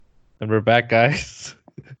And we're back, guys.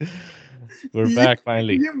 We're back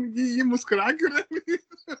finally. ये मुस्कुरा क्यों रहे हैं?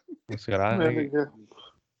 मुस्कुरा मैंने क्या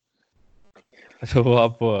अच्छा वो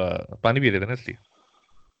आप पानी पी रहे थे ना इसलिए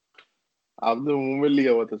आपने मुंह में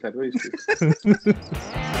लिया हुआ था सर भाई इसलिए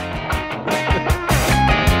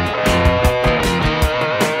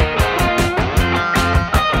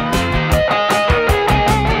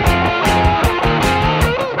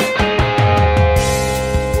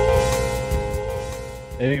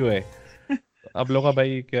Anyway, आप लोगों का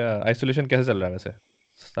भाई क्या आइसोलेशन कैसे चल रहा है वैसे?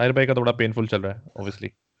 साहिर भाई का थोड़ा पेनफुल चल रहा है obviously.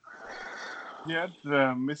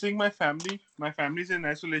 Yeah, missing my family. My family's in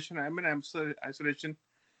isolation. I'm in isolation.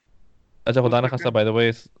 अच्छा खुदा ना खास्ता by the way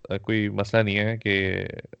कोई मसला नहीं है कि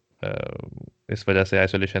इस वजह से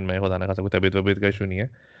आइसोलेशन में खुदा ना खास्ता कोई तबीयत का इशू नहीं है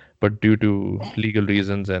but due to legal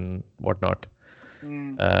reasons and what not.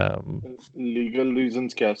 Legal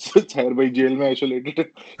reasons क्या सर भाई जेल में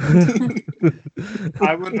isolated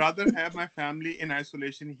I would rather have my family in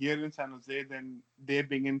isolation here in San Jose than they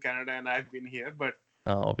being in Canada and I've been here. But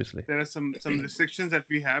obviously there are some restrictions that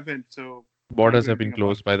we have, and so borders have been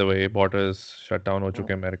closed by the way. Borders shut down हो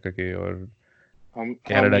चुके हैं America के और हम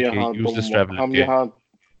Canada के यहाँ useless तो traveler हम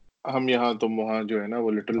के यहाँ तो वहाँ जो है ना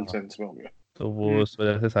वो लिटिल सेंस में हो गया तो वो उस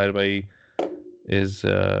वजह से साहिर भाई is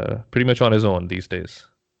pretty much on his own these days.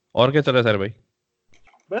 और क्या चल रहा है साहिर भाई?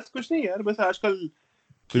 बस कुछ नहीं यार बस आजकल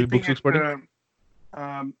कोई बुक्स पढ़ी?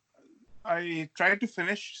 I tried to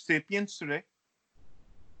finish Sapiens today.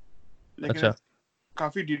 लेकिन अच्छा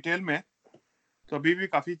काफी डिटेल में तो अभी भी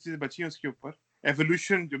काफी चीजें बची हैं उसके ऊपर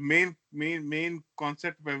evolution जो main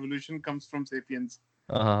concept of evolution comes from Sapiens.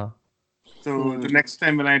 So the next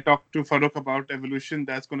time when I talk to Farrukh about evolution,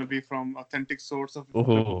 that's going to be from authentic source of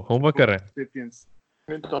homework कर रहे हैं Sapiens.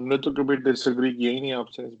 तो हमने तो कभी डिसएग्री किया ही नहीं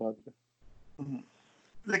आपसे इस बात पे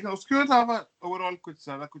लेकिन उसके अलावा ओवरऑल कुछ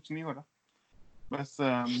ज्यादा कुछ नहीं हो रहा बस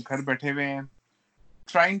घर बैठे हुए हैं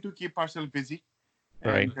trying to keep ourselves busy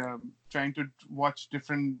and trying to watch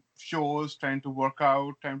different shows, trying to work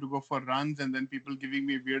out, trying to go for runs, and then people giving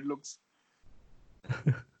me weird looks.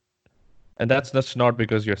 And that's not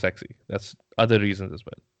because you're sexy. That's other reasons as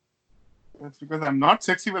well. That's because I'm not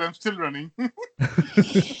sexy, but I'm still running.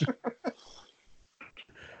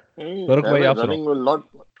 भाई आप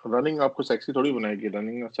running आपको sexy थोड़ी बनाएगी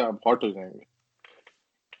running से आप hot हो जाएंगे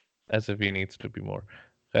as if he needs to be more.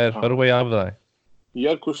 खैर फरूख भाई आप बताएं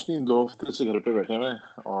यार कुछ नहीं 2 हफ्ते से घर पे बैठे हैं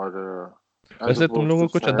और वैसे तुम लोगों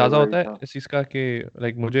को कुछ अंदाजा होता है इस चीज का कि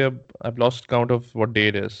लाइक मुझे अब I lost count of what day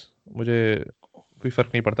it is मुझे कोई फर्क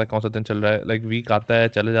नहीं पड़ता कौन सा दिन चल रहा है लाइक वीक आता है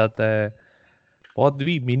चले जाता है बहुत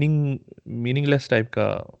भी मीनिंगलेस टाइप का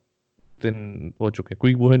दिन हो चुके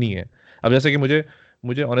कोई वो नहीं है अब जैसे कि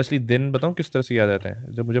मुझे ऑनेस्टली दिन बताऊं किस तरह से याद आते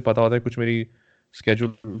हैं जब मुझे पता होता है कुछ मेरी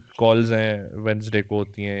स्केड्यूल कॉल्स हैं वेडनेसडे को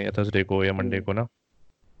होती हैं या थर्सडे को या मंडे को ना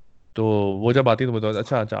तो वो जब आती है तो मुझे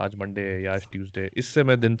अच्छा आज मंडे है या आज ट्यूसडे इससे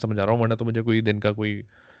मैं दिन समझ आ रहा हूँ वरना तो मुझे कोई दिन का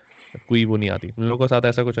कोई वो नहीं आती तुम लोगों के साथ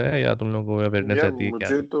ऐसा कुछ है या तुम लोगों को अवेयरनेस रहती है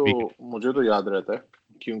मुझे तो याद रहता है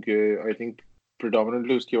क्योंकि आई थिंक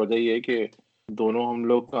प्रेडोमिनेंटली उसकी वजह ये है कि दोनों हम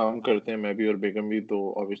लोग काम करते हैं मैं भी और बेगम भी तो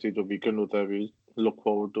ऑब्वियसली जो वीकेंड होता है we look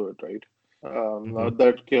forward to it right not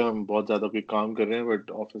that कि हम बहुत ज्यादा कोई काम कर रहे हैं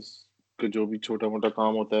बट ऑफिस के जो भी छोटा मोटा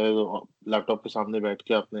काम होता है तो लैपटॉप के सामने बैठ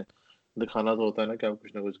के आपने दिखाना तो होता है ना कि आप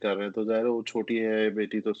कुछ ना कुछ कर रहे हैं तो जाहिर है वो छोटी है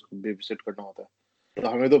बेटी तो उसको बेबीसिट करना होता है तो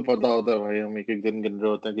हमें तो पता होता है भाई हम एक दिन गिन रहे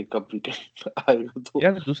होते हैं कि कब वीकेंड आएगा तो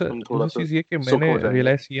यार दूसरा चीज ये कि मैंने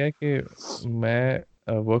रियलाइज किया है कि मैं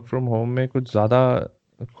वर्क फ्रॉम होम में कुछ ज्यादा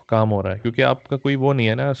काम हो रहा है क्योंकि आपका कोई वो नहीं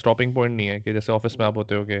है ना स्टॉपिंग पॉइंट नहीं है कि जैसे ऑफिस में आप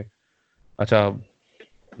होते हो कि अच्छा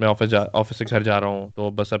मैं ऑफिस से घर जा रहा हूँ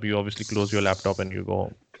तो बस अब you obviously close your laptop and you go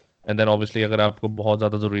home and then obviously अगर आपको बहुत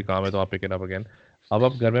ज़्यादा ज़रूरी काम है तो आप पिक इट अप अगेन अब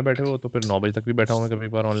आप घर में बैठे हो तो फिर 9 बजे तक भी बैठा हूँ मैं कभी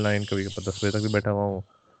बार ऑनलाइन कभी 10 बजे तक भी बैठा हुआ हूँ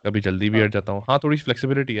कभी जल्दी भी हट जाता हूँ हाँ थोड़ी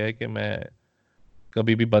फ्लेक्सिबिलिटी है कि मैं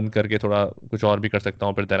कभी भी बंद करके थोड़ा कुछ और भी कर सकता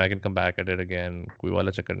हूँ फिर then I can come back at it again कोई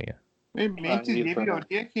वाला चक्कर नहीं है मेन चीज ये भी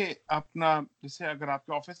होती है कि अपना जैसे अगर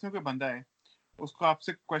आपके ऑफिस में कोई बंदा है उसको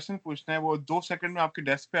आपसे क्वेश्चन पूछना है वो 2 सेकंड में आपके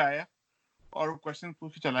डेस्क पे आया और वो क्वेश्चन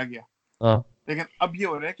पूछ के चला गया लेकिन अब ये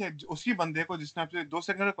हो रहा है कि उसी बंदे को जिसने आपसे 2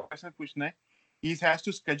 सेकंड का क्वेश्चन पूछना है he has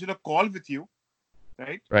to schedule a call with you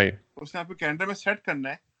right उसने आपको कैलेंडर में सेट करना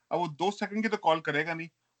है अब वो 2 सेकंड की तो कॉल करेगा नहीं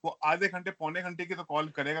वो आधे घंटे पौने घंटे की तो कॉल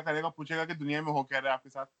करेगा पूछेगा कि दुनिया में हो क्या रहा है आपके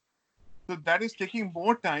साथ so that is taking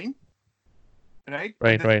more time right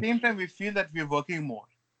at the same time we feel that we are working more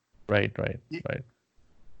right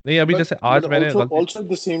नहीं अभी जैसे आज मैंने also at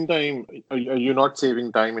the same time you're not saving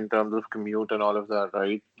time in terms of commute and all of that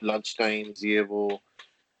right lunch times ये वो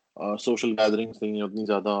social gatherings नहीं है उतनी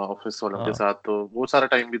ज्यादा ऑफिस वालों के साथ तो वो सारा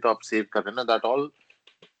टाइम भी तो आप सेव कर रहे हैं ना that all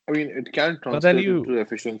I mean, it can But then translate into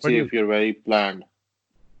efficiency if you're very planned.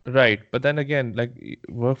 Right, but then again, like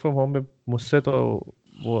work from home में मुझसे तो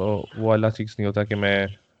वो वाला चीज़ नहीं होता कि मैं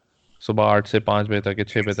सुबह 8 से 5 बजे तक या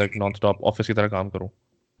 6 बजे तक नॉन स्टॉप ऑफिस की तरह काम करूं.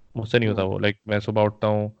 मुझसे नहीं होता वो. लाइक मैं सुबह उठता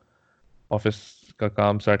हूँ, ऑफिस का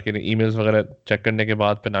काम स्टार्ट किया, ईमेल्स वगैरह चेक करने के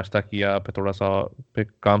बाद फिर नाश्ता किया, फिर थोड़ा सा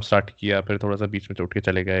फिर काम स्टार्ट किया, फिर थोड़ा सा बीच में उठ के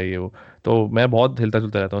चले गए ये वो. तो मैं बहुत हिलता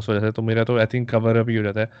जुलता रहता हूँ उस वजह से. तो मेरा तो आई थिंक कवर अप ही हो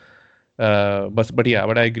जाता है. बस बढ़िया,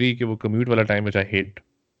 बट आई एग्री कि वो कम्यूट वाला टाइम विच आई हेट,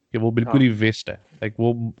 कि वो बिल्कुल ही वेस्ट है. लाइक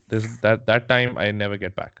वो that time I never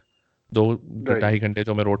get back. दो 2.5 घंटे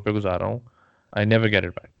जो मैं रोड पे गुजार रहा हूँ, I never get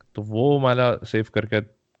it back. तो वो हमारा सेव करके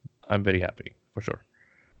I am very happy for sure.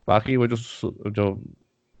 बाकी वो जो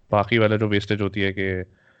बाकी वाला जो वेस्टेज होती है कि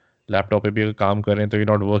लैपटॉप पे भी अगर काम कर रहे हैं तो you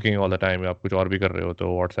not working all the time, आप कुछ और भी कर रहे हो,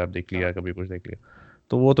 तो व्हाट्सएप देख लिया, कभी कुछ देख लिया,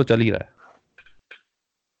 तो वो तो चल ही रहा है.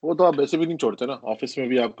 वो तो आप वैसे भी नहीं छोड़ते ना, ऑफिस में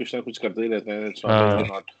भी आप कुछ ना कुछ करते ही रहते हैं. It's not like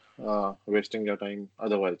you not wasting your time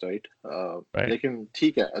otherwise, right? लेकिन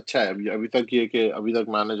ठीक है, अच्छा है अभी तक ये कि अभी तक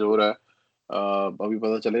मैनेज हो रहा है. अभी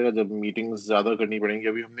पता चलेगा जब मीटिंग्स ज्यादा करनी पड़ेंगी.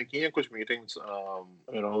 अभी हमने की है कुछ meetings,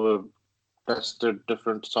 you know, tested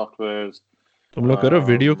different softwares. तुम लोग कर रहे हो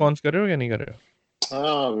वीडियो कॉन्स कर रहे हो या नहीं कर रहे हो?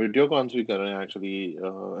 हाँ, वीडियो कॉन्स भी कर रहे हैं actually.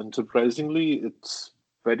 And surprisingly it's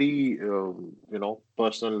very you know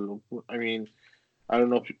personal. I mean, I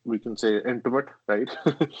don't know if we can say intimate, right?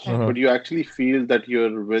 But you actually feel that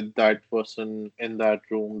you're with that person in that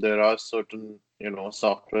room. There are certain, you know,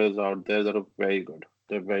 softwares out there that are very good.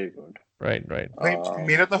 They're very good. Right, right.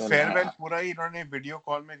 मेरा तो farewell पूरा ही इन्होंने video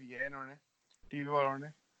call में दिया है. इन्होंने TV वालों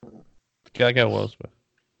ने. क्या क्या हुआ उसमें?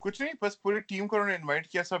 कुछ नहीं, बस पूरी टीम को उन्होंने इनवाइट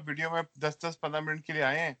किया. सब वीडियो में 10-15 मिनट के लिए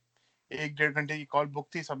आए हैं. 1-1.5 घंटे की कॉल बुक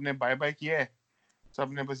थी. सबने बाय बाय किया है.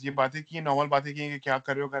 सबने बस ये बातें की, नॉर्मल बातें की कि क्या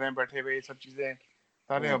कर रहे हो, घर में बैठे हुए, सब चीजें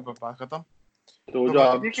सारे. अब बात खत्म. तो जो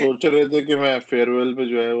आप सोच रहे थे कि मैं फेयरवेल पे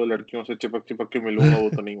जो है वो लड़कियों से चिपक के मिलूंगा, वो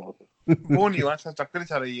तो नहीं हुआ. वो नहीं हुआ. सब चक्कर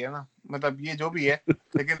चल रही है ना, मतलब ये जो भी है.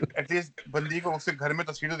 लेकिन एटलीस्ट बंदी को उससे घर में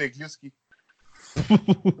तस्वीर तो देख ली उसकी.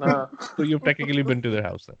 So you've technically been to their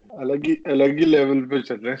house then. अलग ही लेवल पे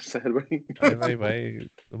चल रहे हैं सहर भाई. अरे भाई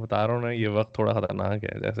तो बता रहा हूँ ना, ये वक्त थोड़ा खतरनाक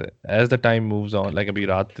है. जैसे as the time moves on, like अभी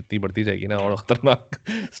रात इतनी बढ़ती जाएगी ना और खतरनाक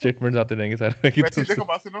स्टेटमेंट्स आते रहेंगे सर की. वैसे देखो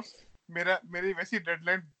बात सुनो, मेरी वैसी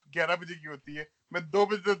डेडलाइन 11 बजे की होती है. मैं 2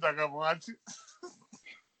 बजे तक जागा हूँ आज.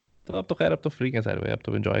 तो अब तो खैर अब तो फ्री है सर भाई, अब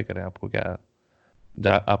तो एंजॉय करें. आपको क्या,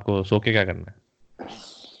 आपको सो के क्या करना है?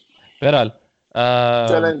 बहरहाल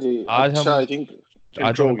चलें जी. आज अच्छा, हम आई थिंक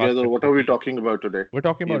इंट्रो हो गया. तो what are we talking about today? We're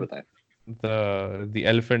talking about the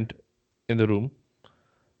elephant in the room,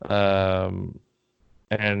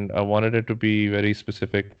 and I wanted it to be very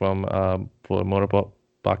specific from for more of a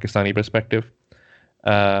Pakistani perspective.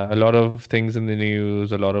 A lot of things in the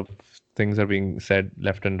news, a lot of things are being said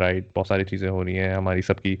left and right. बहुत सारी चीजें हो रही हैं. हमारी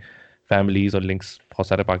सबकी families और links बहुत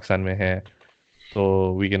सारे पाकिस्तान में हैं, so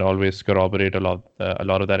we can always corroborate a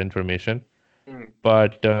lot of that information.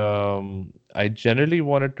 But I generally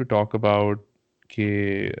wanted to talk about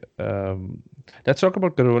let's talk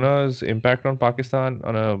about Corona's impact on Pakistan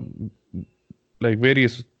on like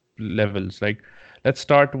various levels. Like, let's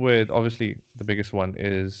start with, obviously the biggest one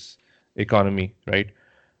is economy, right?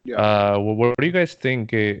 Yeah. What do you guys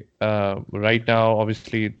think? Right now,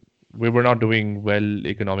 obviously, we were not doing well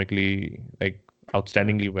economically, like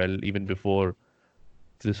outstandingly well, even before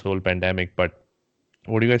this whole pandemic. But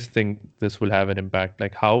what do you guys think this will have an impact?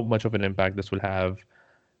 Like, how much of an impact this will have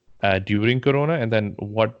during Corona, and then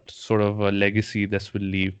what sort of a legacy this will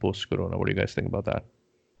leave post-Corona? What do you guys think about that?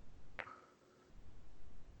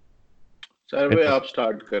 Sir, आप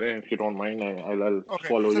start करें if you don't mind. I'll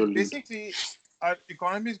follow your lead. Basically, our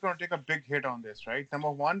economy is going to take a big hit on this, right?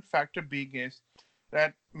 Number one factor being is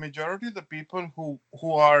that majority of the people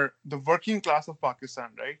who are the working class of Pakistan,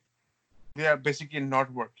 right? They are basically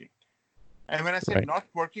not working. And when I say not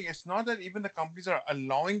working, it's not that even the companies are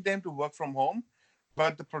allowing them to work from home,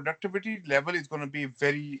 but the productivity level is going to be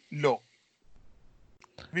very low.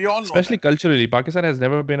 We all know especially that. Culturally, Pakistan has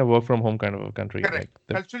never been a work from home kind of a country. Correct.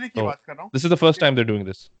 Culturally की बात कर रहा हूँ. This is the first time they're doing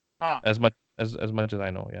this. हाँ. As much as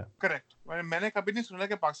I know, yeah. Correct. मैंने कभी नहीं सुना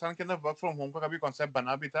कि पाकिस्तान के अंदर work from home का कभी concept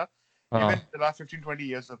बना भी था. Even the last 15-20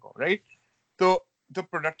 years ago, right? तो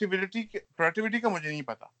productivity का मुझे नहीं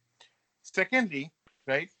पता. Secondly,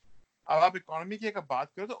 right? अब आप economy की अगर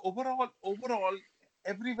बात करो तो overall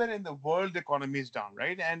everywhere in the world the economy is down,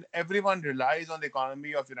 right? And everyone relies on the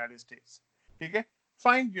economy of United States. ठीक है?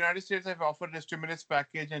 Fine, United States have offered a stimulus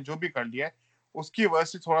package and जो भी कर लिया है, उसकी वजह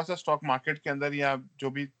से थोड़ा सा stock market के अंदर या जो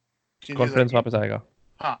भी confidence वापस आएगा.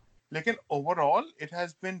 हाँ, लेकिन overall it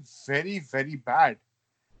has been very, very bad.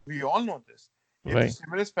 We all know this. If the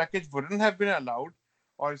stimulus package wouldn't have been allowed,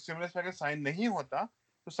 और स्टिमुलस पैकेज साइन नहीं होता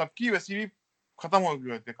तो सबकी वैसे भी खत्म हो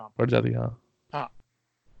गए होते काम पड़ जाती। हाँ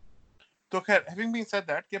तो खैर having been said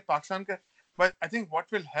that कि पाकिस्तान का but I think what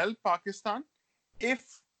will help Pakistan if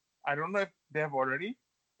I don't know if they have already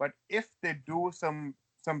but if they do some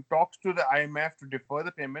talks to the IMF to defer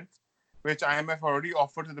the payments which IMF already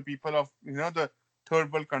offered to the people of the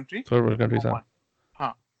third world countries.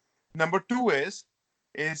 Huh. Number two is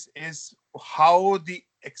how the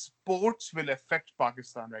exports will affect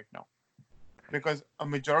Pakistan right now. Because a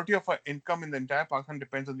majority of our income in the entire Pakistan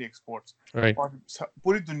depends on the exports. Right. और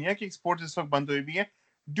पूरी दुनिया की exports इस वक्त बंद हुई भी है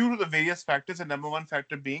due to the various factors. The number one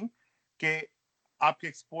factor being कि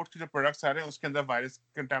आपके exports के जो products आ रहे हैं उसके अंदर virus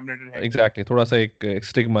contaminated है. Exactly. थोड़ा सा एक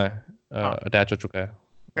stigma attach हो चुका है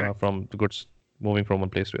from the goods moving from one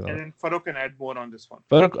place to another. And then Farrukh can add more on this one.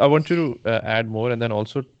 Farrukh, I want you to add more and then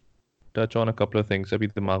also touch on a couple of things. अभी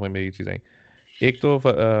दिमाग में मेरी चीज़ आई. एक तो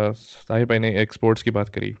साहिर भाई ने exports की बात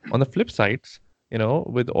करी. On the flip sides,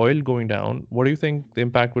 with oil going down, what do you think the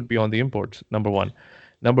impact would be on the imports? Number one.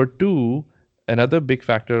 Number two, another big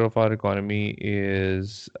factor of our economy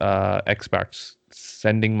is expats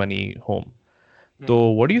sending money home. So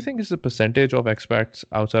what do you think is the percentage of expats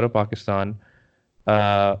outside of Pakistan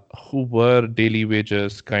who were daily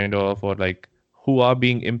wages kind of, or like who are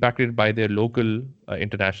being impacted by their local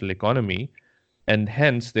international economy, and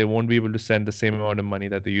hence they won't be able to send the same amount of money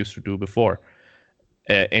that they used to do before,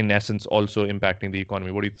 in essence also impacting the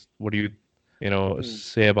economy? What do you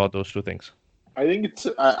say about those two things? I think it's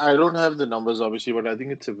I don't have the numbers obviously, but I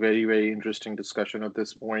think it's a very very interesting discussion at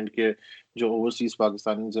this point कि जो overseas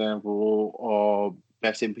Pakistanis हैं वो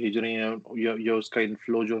पैसे भेज रहे हैं या उसका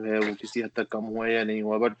inflow जो है वो किसी हद तक कम हुआ है या नहीं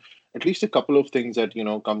हुआ, but at least a couple of things that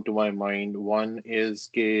come to my mind. One is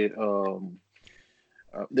कि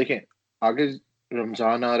देखें आगे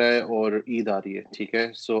रमजान आ रहा है और ईद आ रही है, ठीक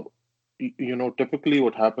है. So typically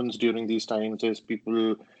what happens during these times is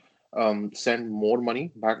people send more money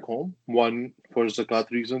back home. One, for zakat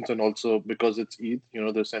reasons, and also because it's Eid,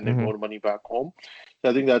 they're sending more money back home. So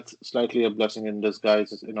I think that's slightly a blessing in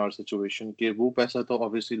disguise in our situation. कि वो पैसा तो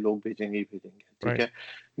obviously लोग भेजेंगे ही भेजेंगे, ठीक है.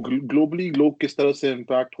 Globally लोग किस तरह से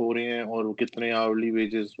impact हो रहे हैं और कितने hourly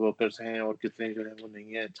wages workers हैं और कितने जो है वो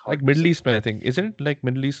नहीं है. Like Middle East, I think, isn't it like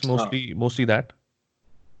Middle East mostly that?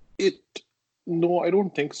 No, I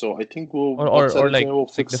don't think so. I think वो or like वो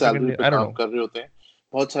fixed salary पे काम कर रहे होते हैं.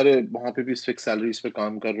 बहुत सारे वहाँ पे भी फिक्स सैलरीज पे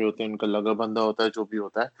काम कर रहे होते हैं, उनका लगा बंदा होता है जो भी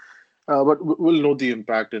होता है. But we'll know the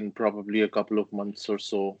impact in probably a couple of months or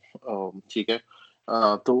so. ठीक है.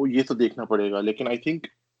 तो ये तो देखना पड़ेगा, लेकिन I think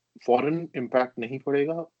foreign impact नहीं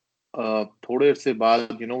पड़ेगा. थोड़े अरसे बाद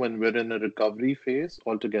when we're in a recovery phase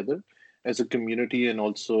altogether as a community, and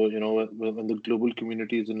also when the global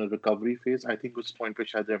community is in a recovery phase, I think उस point पे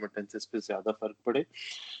शायद remittances पे ज़्यादा फर्क पड़े.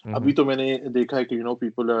 अभी तो मैंने देखा है कि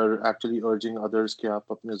people are actually urging others कि आप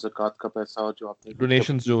अपने ज़कात का पैसा और जो आपने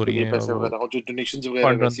donations जो हो रही हैं पैसे वगैरह जो donations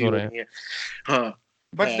वगैरह वैसी हो रही हैं, हाँ,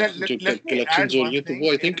 But let me add one thing. तो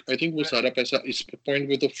वो I think वो सारा पैसा इस point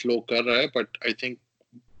पे तो flow कर रहा है, but I think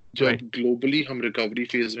जब globally हम recovery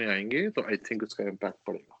phase में आएंगे तो I think उसका impact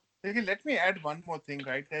पड़ेगा. Let me add one more thing,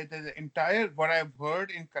 right? There's the entire, what I've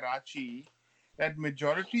heard in Karachi, that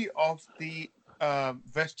majority of the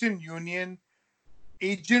Western Union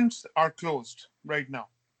agents are closed right now.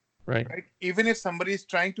 Right. Even if somebody is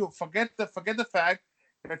trying to forget the fact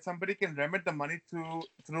that somebody can remit the money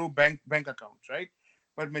through bank accounts, right?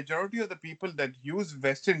 But majority of the people that use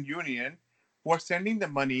Western Union who are sending the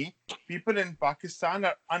money, people in Pakistan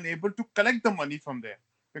are unable to collect the money from there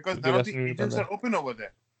because none of the agents are open over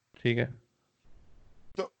there. ठीक है.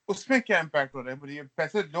 तो उसमें क्या impact हो रहा है? ये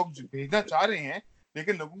पैसे लोग भेजना चाह रहे हैं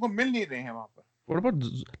लेकिन लोगों को मिल नहीं रहे हैं वहां पर.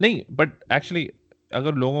 नहीं, बट एक्चुअली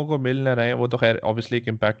अगर लोगों को मिल ना रहे हैं वो तो खैर ऑब्वियसली एक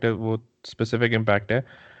इम्पैक्ट है, वो स्पेसिफिक इम्पैक्ट है.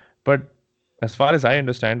 But as far as I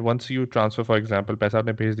understand, once you transfer for example पैसा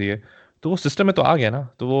आपने भेज दिए तो वो सिस्टम में तो आ गया ना,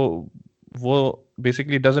 तो वो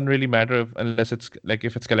basically doesn't really matter unless it's like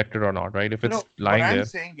if it's collected or not, right? If it's lying there. What I'm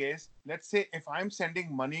saying is, let's say if I'm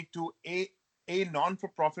sending money to a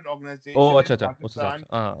non-for-profit organization in Pakistan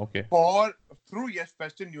okay. through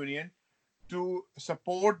Western Union to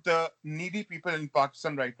support the needy people in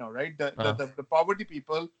Pakistan right now, right? The poverty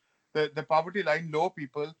people, the poverty line low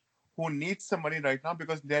people who need some money right now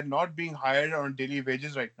because they're not being hired on daily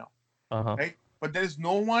wages right now, right? But there is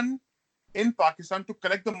no one in Pakistan to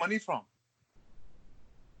collect the money from.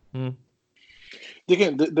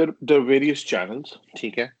 Again, there are various channels,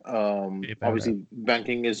 ठीक है. Obviously,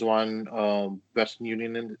 banking is one, Western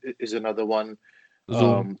Union is another one.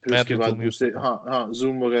 फिर उसके बाद दूसरे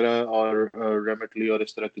Zoom वगैरह और Remitly और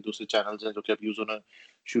इस तरह के दूसरे channels हैं जो कि अब यूज होना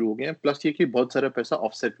शुरू हो गए हैं. प्लस ये कि बहुत सारा पैसा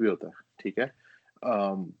ऑफसेट भी होता है, ठीक है.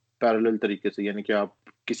 पैरेलल तरीके से, यानी कि आप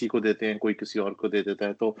किसी को देते हैं, कोई किसी और को दे देता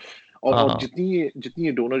है, तो और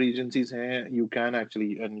जितनी डोनर एजेंसीज हैं, you can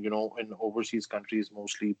actually, and in overseas countries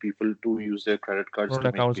mostly people to use their credit cards to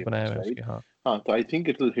make payments, right? So I think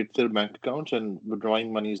it will hit their bank accounts, and withdrawing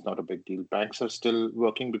money is not a big deal. Banks are still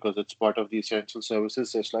working because it's part of the essential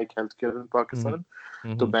services, just like healthcare in Pakistan.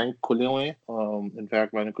 तो bank खुले हुए हैं.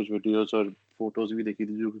 In fact मैंने कुछ videos और photos भी देखी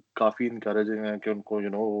थी जो काफी इनकरेजिंग है कि उनको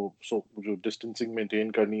जो डिस्टेंसिंग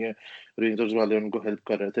मेंटेन करनी है, रेंजर्स वाले उनको हेल्प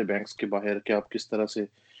कर रहे थे बैंक्स के बाहर कि आप किस तरह से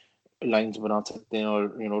लाइंस बना सकते हैं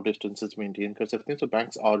और डिस्टेंसेस मेंटेन कर सकते हैं. सो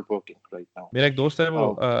banks are working right now. मेरा एक दोस्त है, वो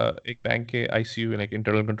एक बैंक के ICU like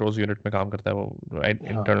internal controls unit में काम करता है, वो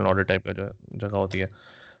इंटरनल ऑडिट टाइप का जो जगह होती है.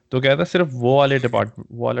 तो कहता है सिर्फ वो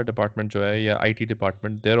वाला डिपार्टमेंट जो है, या IT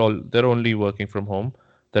department, they're only working from home.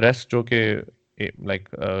 The rest जो के लाइक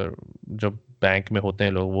जो बैंक में होते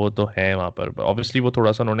हैं लोग, वो तो है वहाँ पर. ऑब्वियसली वो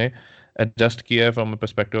थोड़ा सा उन्होंने एडजस्ट किया है फ्रॉम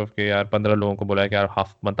परस्पेक्टिव के यार 15 लोगों को बोला है कि यार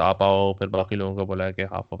हाफ मंथ आ पाओ, फिर बाकी लोगों को बोला है कि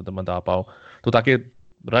हाफ ऑफ द मंथ आ पाओ, तो ताकि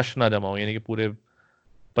रश ना जमा हो, यानी कि पूरे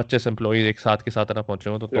 25 एम्प्लॉइज एक साथ के साथ ना पहुंचे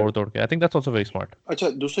हो, तो तोड़ के. आई think that's also very smart. अच्छा,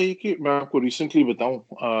 दूसरा ये कि मैं आपको रिसेंटली बताऊं,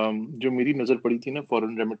 जो मेरी नजर पड़ी थी ना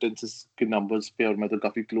फॉरेन रेमिटेंसेस के नंबर्स पे, और मैं तो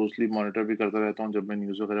काफी क्लोजली मॉनिटर भी करता रहता हूं जब मैं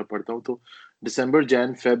न्यूज़ वगैरह पढ़ता हूं, तो दिसंबर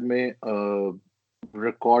जैन फेब में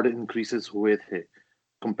रिकॉर्ड इंक्रीसेस हुए थे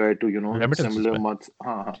compared to similar months.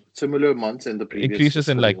 Similar months in the previous increases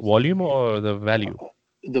in like volume or the value?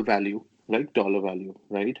 The value, like dollar value,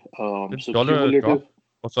 right? Did So dollar cumulative drop?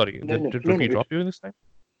 Oh, sorry. Did rupee drop during this time?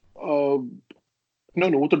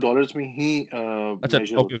 No, वो तो dollars में ही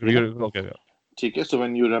measure होती है. Okay. ठीक है. So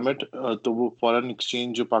when you remit, तो वो foreign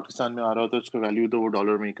exchange जो पाकिस्तान में आ रहा होता है, उसका वैल्यू तो वो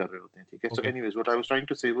डॉलर में ही कर रहे होते हैं. ठीक है. So anyways, what I was trying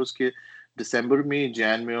to से वाज कि दिसंबर में,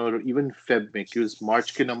 जैन में, और इवन फेब में, क्योंकि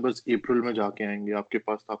मार्च के नंबर्स अप्रैल में जाके आएंगे आपके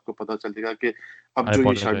पास, तो आपको पता चलेगा कि अब जो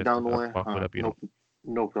ये शटडाउन हुआ है,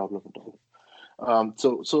 no problem at all.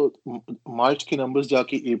 So मार्च के नंबर्स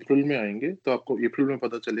जाके अप्रैल में आएंगे, तो आपको अप्रैल में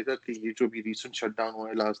पता चलेगा कि ये जो भी रिसेंट शटडाउन हुआ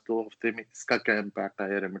है लास्ट 2 हफ्ते में, इसका क्या इम्पैक्ट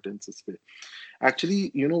आया रेमिटेंसेस पे. Actually,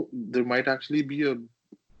 there might actually be a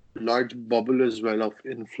large bubble as well of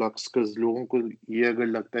influx, because लोगों को ये अगर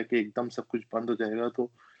लगता है कि एकदम सब कुछ बंद हो जाएगा,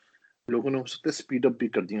 तो लोगों ने हो सकता है स्पीड अप भी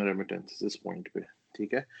कर दिया रेमिटेंसेस इस पॉइंट पे.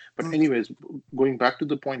 ठीक है. But anyways, going back to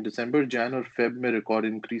the point, दिसंबर, जैन और फेब में रिकॉर्ड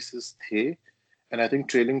इंक्रीसेस थे, and I think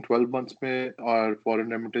trailing 12 months में our foreign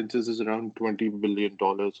remittances is around $20 billion.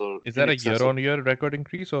 Or is that a year-on-year record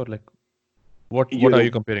increase, or like what are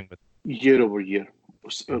you comparing with? Year over year.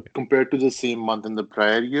 Compared to the same month in the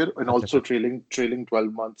prior year, and also trailing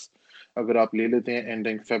 12 months, अगर आप ले लेते हैं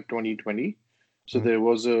ending Feb 2020, so there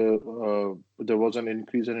was an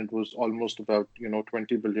increase, and it was almost about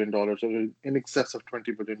 $20 billion, or in excess of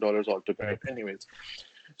 $20 billion altogether. Anyways,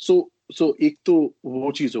 so एक तो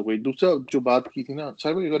वो चीज हो गई. दूसरा जो बात की थी ना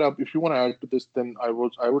साहिब, अगर आप if you want to add to this, then I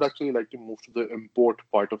would actually like to move to the import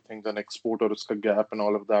part of things and export, और उसका gap and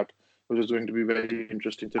all of that, which is going to be very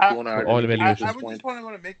interesting. So if you want to add I just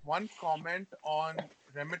want to make one comment on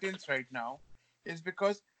remittance right now, is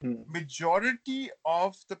because majority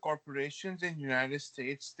of the corporations in United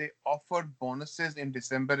States, they offer bonuses in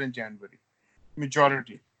December and January.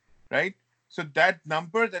 Majority, right? So that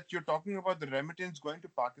number that you're talking about, the remittance going to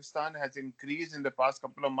Pakistan, has increased in the past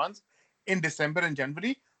couple of months in December and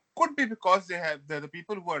January. Could be because they have the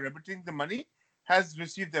people who are remitting the money has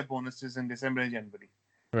received their bonuses in December and January.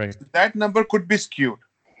 Right. So that number could be skewed.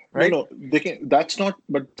 Right? No, that's not.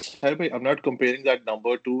 But I'm not comparing that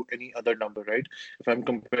number to any other number, right? If I'm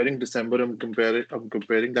comparing December, I'm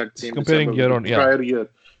comparing that same comparing December with the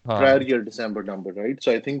prior year December number, right?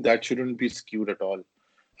 So I think that shouldn't be skewed at all.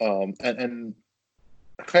 And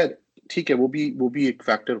खैर ठीक है, वो भी एक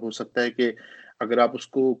factor हो सकता है कि अगर आप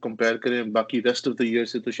उसको कंपेयर करें बाकी रेस्ट ऑफ द ईयर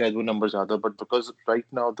से, तो शायद वो नंबर ज्यादा. But because right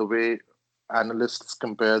now the way analysts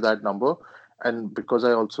compare that number, and because I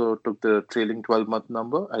also took the trailing 12-month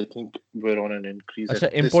number, I think we're on an increase. अच्छा,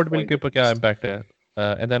 import bill के ऊपर क्या impact है?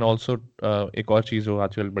 And then also एक और चीज जो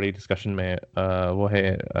आजकल बड़ी डिस्कशन में वो है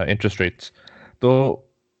interest rates. तो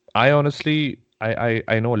I honestly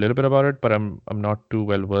I know a little bit about it, but I'm not too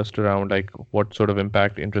well versed around like what sort of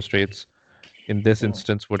impact interest rates in this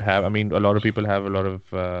instance would have. I mean, a lot of people have a lot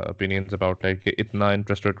of opinions about like इतना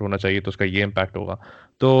interest rate होना चाहिए तो उसका ये impact होगा.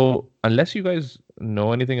 So unless you guys know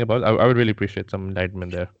anything about, I would really appreciate some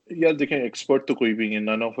enlightenment there. Yeah, देखें, expert तो कोई भी नहीं,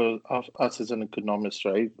 none of us is an economist,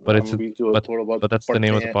 right? But that's the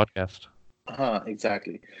name of the podcast. हाँ,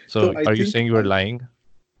 exactly. So are you saying you were lying?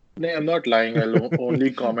 No, I'm not lying. I'll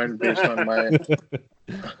only comment based on my.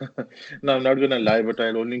 No, I'm not gonna lie, but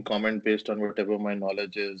I'll only comment based on whatever my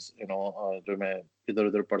knowledge is. जो मैं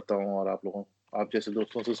इधर-उधर पढ़ता हूँ और आप लोगों आप जैसे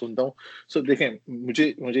दोस्तों से सुनता हूँ. So देखें,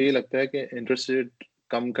 मुझे ये लगता है कि इंटरेस्ट रेट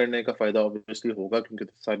कम करने का फायदा ऑब्वियसली होगा, क्योंकि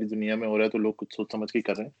सारी दुनिया में हो रहा है तो लोग कुछ सोच समझ के ही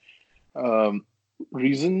कर रहे हैं.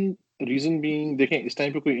 रीजन बीइंग, देखें इस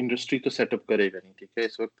टाइम पे कोई इंडस्ट्री तो सेटअप करेगा नहीं, ठीक है.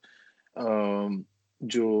 इस वक्त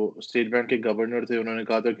जो स्टेट बैंक के गवर्नर थे उन्होंने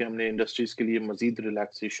कहा था कि हमने इंडस्ट्रीज के लिए मजीद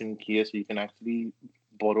रिलैक्सेशन की है, so you can actually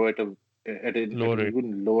borrow at an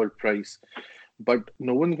even lower price. But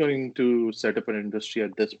no one going to set up an industry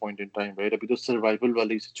at this point in time, right? Abhi to survival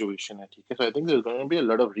wali situation hai, theek hai? So I think there's going to be a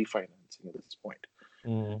lot of refinancing at this point.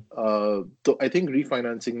 So I think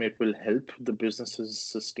refinancing it will help the businesses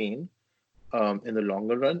sustain in the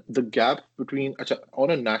longer run. The gap between,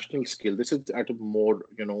 on a national scale, this is at a more,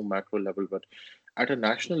 macro level, but at a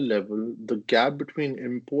national level, the gap between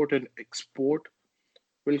import and export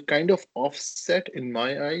will kind of offset in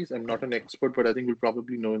my eyes. I'm not an expert, but I think we'll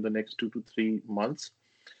probably know in the next 2 to 3 months.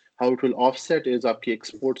 How it will offset is आपकी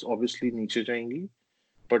exports obviously नीचे जाएंगी,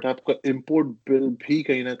 but आपका import bill भी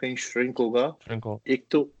कहीं ना कहीं shrink होगा. एक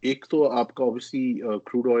तो आपका obviously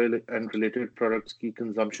crude oil and related products की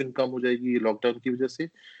consumption कम हो जाएगी lockdown की वजह से.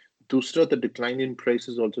 दूसरा, the decline in price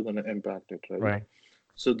is also going to impact it, right?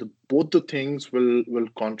 So both the things will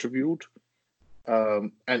contribute,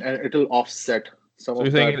 and it will offset. So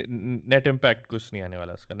you're saying net impact कुछ नहीं आने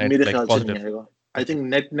वाला इसका, net like positive. I think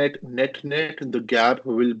net, the gap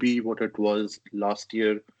will be what it was last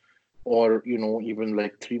year, or even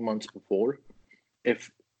like 3 months before.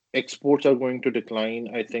 If exports are going to decline,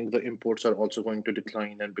 I think the imports are also going to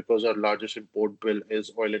decline, and because our largest import bill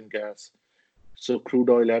is oil and gas, so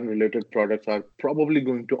crude oil and related products are probably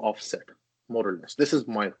going to offset. More or less, this is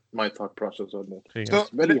my thought process on it. So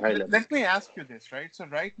very high level. Let me ask you this, right? So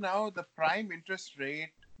right now, the prime interest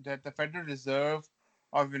rate that the Federal Reserve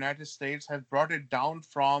of United States has brought it down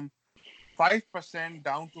from 5%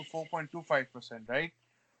 down to 4.25%, right?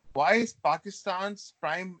 Why is Pakistan's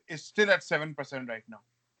prime is still at 7% right now?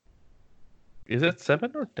 Is it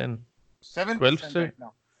 7 or 10? 7% right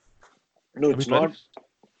now. No, it's not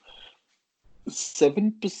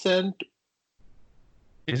 7%.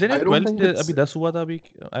 Isn't it 12? अभी 10 हुआ था अभी.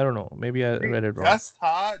 I don't know. Maybe I read it wrong. 10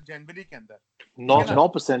 था जनवरी के अंदर.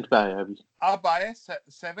 9% पे आया अभी. अब आया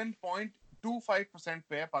 7.25%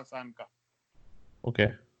 पे है पाकिस्तान का. Okay.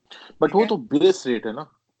 But वो तो बेस रेट है ना.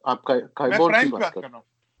 आपका काइबोर की बात कर रहा हूँ.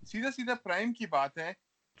 सीधा प्राइम की बात है.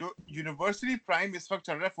 जो यूनिवर्सिटी प्राइम इस वक्त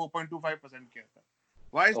चल रहा है 4.25% के अंदर.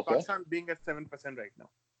 Why is Pakistan being at 7% right now?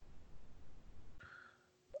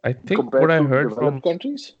 I think what I heard from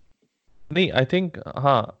countries. नहीं, I think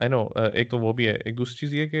हाँ, I know. एक तो वो भी है. एक दूसरी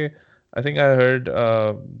चीज़ ये कि I think I heard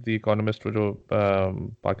the Economist जो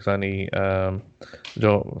पाकिस्तानी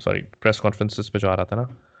जो प्रेस कॉन्फ्रेंसेस पे जो आ रहा था ना,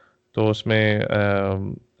 तो उसमें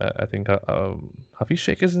I think Hafeez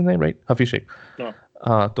Sheikh is his name, right? Hafeez Sheikh.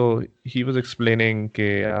 हाँ, तो he was explaining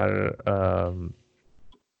कि यार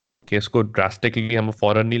कि इसको drastically हम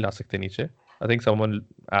फौरन नहीं ला सकते नीचे. I think someone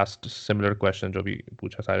asked similar question जो भी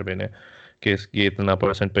पूछा साहिर भाई ने कि ये इतना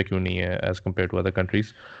 % पे क्यों नहीं है as compared to other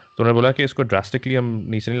countries. तो उन्होंने बोला कि इसको drastically हम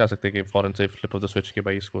नीचे नहीं ला सकते कि फौरन से flip of the switch के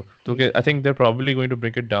भाई इसको. तो I think they're probably going to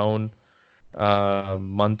bring it down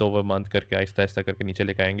month over month करके आहिस्ता करके नीचे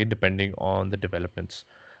लेके आएंगे depending on the developments.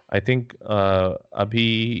 I think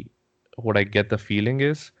अभी what I get the feeling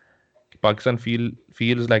is Pakistan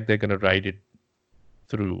feels like they're going to ride it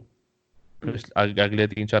through. अगले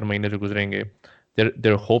 3-4 महीने जो गुजरेंगे,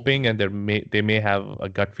 they're hoping and they may have a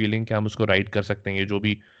gut feeling कि हम उसको ride कर सकते हैं. ये जो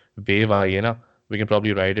भी wave आई है ना, we can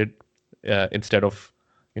probably ride it instead of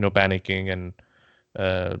panicking and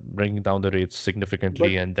bringing down the rates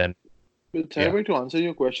significantly. And then to answer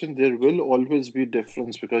your question, there will always be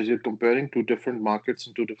difference because you're comparing two different markets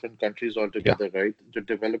and two different countries altogether, right? The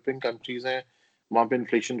developing countries हैं, वहाँ पे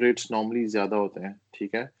inflation rates normally ज़्यादा होते हैं,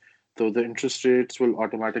 ठीक है? So the interest rates will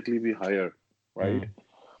automatically be higher, right?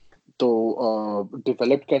 So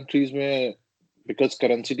developed countries में because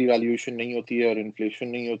currency devaluation नहीं होती है और inflation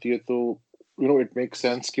नहीं होती है, तो it makes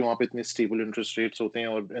sense कि वहाँ पे इतने stable interest rates होते हैं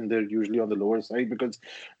और and they're usually on the lower side because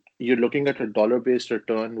you're looking at a dollar-based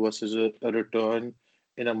return versus a return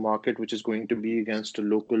in a market which is going to be against a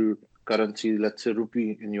local currency, let's say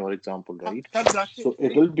rupee in your example, right? So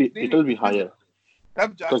it'll be higher.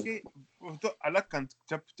 तब जाके तो अलग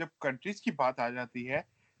जब countries की बात आ जाती है,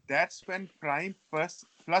 that's when prime plus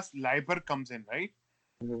LIBOR comes in, right?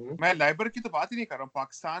 मैं LIBOR की तो बात ही नहीं कर रहा हूँ.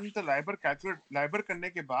 पाकिस्तान तो LIBOR करने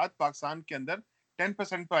के बाद पाकिस्तान के अंदर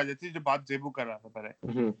 10% पे आ जाती है, जो बात ज़ेबू कर रहा था पहले,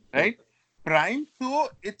 right? Prime, so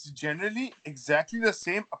it's generally exactly the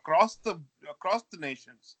same across the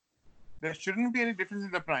nations. There shouldn't be any difference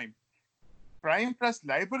in the prime. Prime plus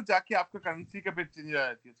LIBOR जाके आपका currency का bit change आ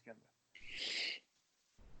जाती है उसके अंदर.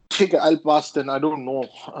 ठीक है, I'll pass then. I don't know.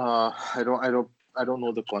 I don't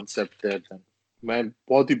know the concept there then. मैं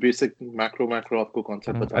बहुत ही basic macro आपको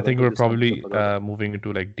concept बता I रहा think था we're जिसका probably मुझे पता था. moving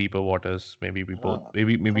into like deeper waters. Maybe we both, हाँ,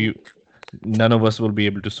 maybe none of us will be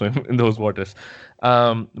able to swim in those waters.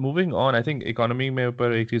 Moving on, I think economy में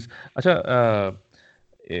ऊपर एक चीज. अच्छा,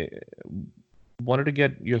 wanted to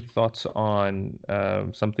get your thoughts on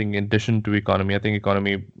something in addition to economy.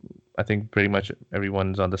 I think pretty much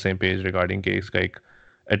everyone's on the same page regarding कि इसका एक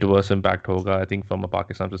adverse impact होगा. I think from a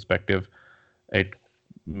Pakistan perspective, it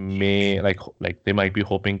may like they might be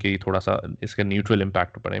hoping कि थोड़ा सा इसका neutral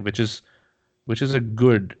impact पड़े, which is a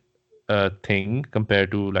good thing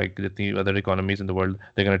compared to like the other economies in the world.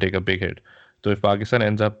 They're going to take a big hit. So if Pakistan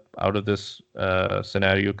ends up out of this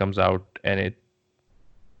scenario, comes out and it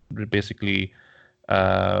basically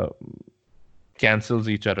cancels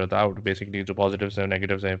each other out, basically the positives and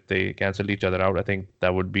negatives, and if they cancel each other out, I think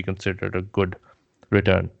that would be considered a good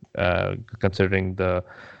return considering the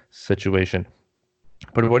situation.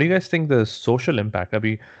 But what do you guys think the social impact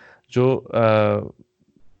अभी जो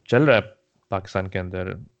चल रहा है पाकिस्तान के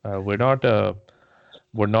अंदर, we're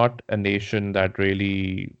not a nation that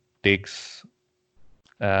really takes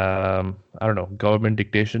I don't know, government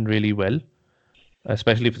dictation really well,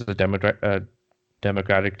 especially if it's a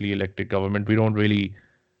democratically elected government. We don't really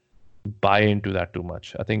buy into that too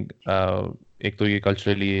much. I think एक तो ये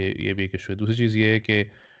culturally ये भी एक issue है. दूसरी चीज़ ये है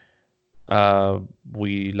कि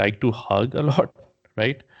we like to hug a lot,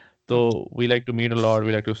 right? So we like to meet a lot,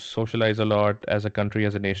 we like to socialize a lot as a country,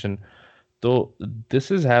 as a nation. So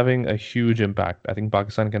this is having a huge impact. I think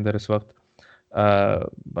Pakistan के अंदर इस वक्त a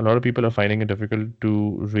lot of people are finding it difficult to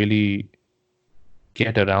really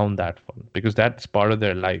get around that one because that's part of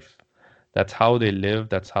their life. That's how they live.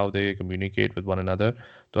 That's how they communicate with one another.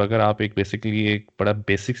 तो अगर आप एक basically एक बड़ा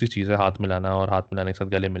basic सी चीज़ है हाथ मिलाना और हाथ मिलाने के साथ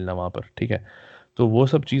गले मिलना वहाँ पर, ठीक है? तो वो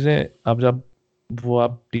सब चीज़ें आप जब वो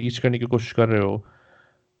आप टीच करने की कोशिश कर रहे हो,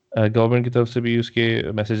 गवर्नमेंट की तरफ से भी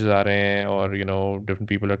उसके मैसेजेस आ रहे हैं और different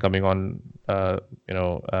people are coming on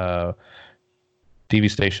TV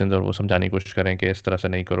station और वो समझाने की कोशिश करें कि इस तरह से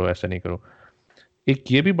नहीं करो, ऐसा नहीं करो.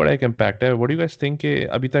 एक ये भी बड़ा एक इम्पैक्ट है. What do you guys think कि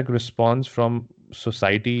अभी तक response from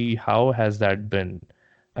society, how has that been?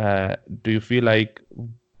 Do you feel like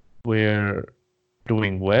we are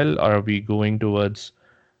doing well, or are we going towards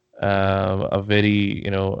a very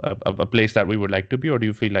a place that we would like to be, or do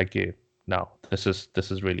you feel like no, this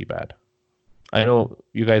is really bad? I know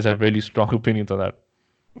you guys have really strong opinions on that.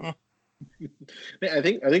 I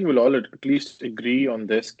think we'll all at least agree on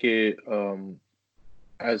this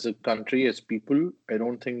as a country, as people, I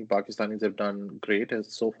don't think Pakistanis have done great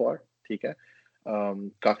as so far. ठीक है,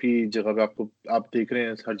 काफी जगह पे आप देख रहे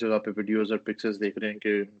हैं, हर जगह पे वीडियोस और पिक्चर्स देख रहे हैं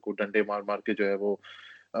कि उनको डंडे मार के जो है वो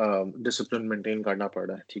discipline maintain करना पड़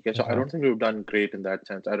रहा है. ठीक है, so I don't think we've done great in that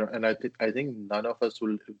sense. I think none of us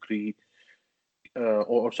will agree,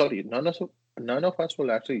 none of us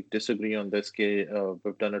will actually disagree on this.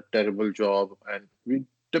 We've done a terrible job, and we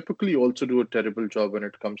typically also do a terrible job when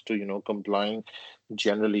it comes to complying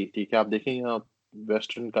generally. ठीक है, आप देखें यहाँ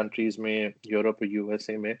Western countries में, Europe और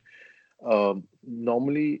USA में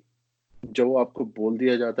normally जो आपको बोल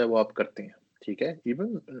दिया जाता है वो आप करते हैं. ठीक है,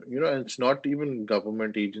 even it's not even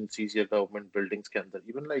government agencies या government buildings के अंदर,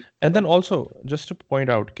 even like. And then also just to point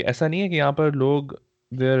out कि ऐसा नहीं है कि यहाँ पर लोग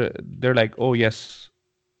they're like, oh yes,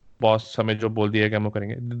 boss हमें जो बोल दिया है हम वो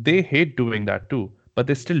करेंगे. They hate doing that too, but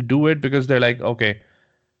they still do it because they're like, okay,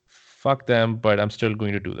 fuck them, but I'm still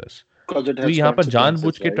going to do this. तो यहाँ पर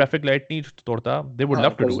जानबूझ के ट्रैफिक लाइट नहीं तोड़ता. They would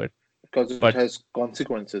love to do it. Because it has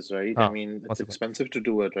consequences, right? I mean, it's expensive to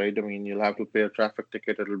do it, right? I mean, you'll have to pay a traffic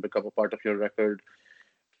ticket. It'll become a part of your record.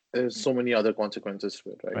 There's so many other consequences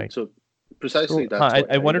to it, right? So precisely that's why.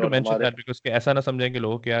 I wanted to mention that because ऐसा ना समझेंगे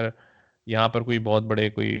लोग कि यार यहाँ पर कोई बहुत बड़े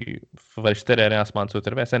कोई फरिश्ते रह रहे हैं आसमान से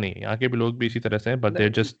उतर पे. ऐसा नहीं है, यहाँ के भी लोग भी इसी तरह से हैं, but they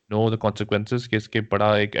just know the consequences कि इसके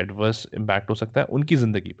बड़ा एक adverse impact हो सकता है उनकी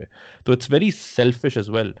जिंदगी पे. तो it's very selfish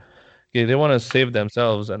as well कि they want to save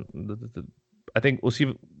themselves, and I think उसी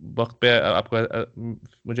वक्त पे आपको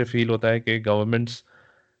मुझे फील होता है कि governments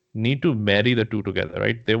need to marry the two together,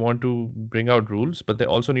 right? They want to bring out rules, but they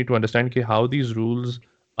also need to understand how these rules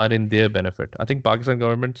are in their benefit. I think Pakistan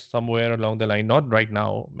government somewhere along the line, not right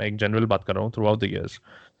now, मैं एक general बात कर रहा हूँ, throughout the years,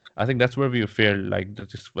 I think that's where we failed. Like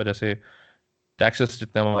जिस वजह से taxes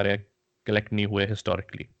जितने हमारे collect नहीं हुए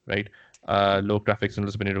historically, right? लोग traffic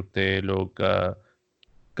signals पे नहीं रुकते, लोग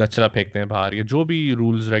कचरा फेंकते हैं बाहर, ये जो भी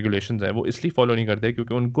रूल्स रेगुलेशंस हैं वो इसलिए फॉलो नहीं करते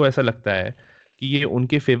क्योंकि उनको ऐसा लगता है कि ये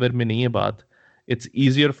उनके फेवर में नहीं है बात. It's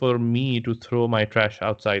easier for me to throw my trash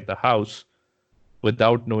outside the house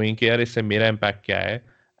without knowing कि यार इससे मेरा impact क्या है,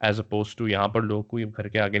 एज अपोज टू यहाँ पर लोग कोई घर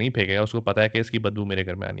के आगे नहीं फेंकेगा, उसको पता है कि इसकी बदबू मेरे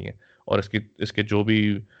घर में आनी है और इसके जो भी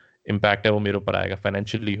इम्पैक्ट है वो मेरे ऊपर आएगा,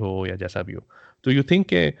 फाइनेंशियली हो या जैसा भी हो. तो यू थिंक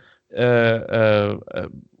के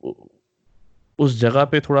उस जगह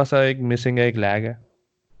पे थोड़ा सा एक मिसिंग है, एक लैग है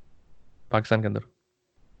पाकिस्तान के अंदर?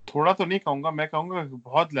 थोड़ा तो नहीं कहूंगा, मैं कहूंगा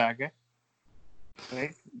बहुत लैग है.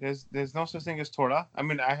 Right? There's no such thing as thoda. I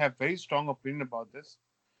mean, I have very strong opinion about this.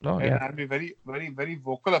 No, and yeah. I'll be very, very, very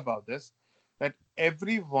vocal about this. That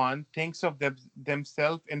everyone thinks of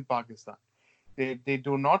themselves in Pakistan. They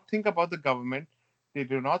do not think about the government. They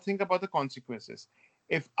do not think about the consequences.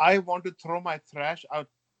 If I want to throw my trash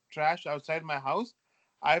outside my house,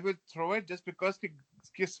 I will throw it just because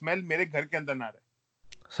की smell मेरे घर के अंदर ना रहे.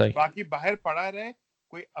 सही. बाकी बाहर पड़ा रहे,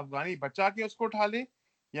 कोई अफगानी बच्चा के उसको उठा ले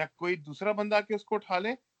या कोई दूसरा बंदा के उसको उठा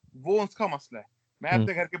ले, वो उसका मसला है. मैं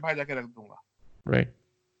अपने घर के बाहर जाके रख दूंगा.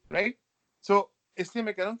 राइट. सो इसलिए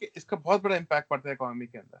मैं कह रहा हूँ कि इसका बहुत बड़ा इम्पैक्ट पड़ता है इकोनॉमी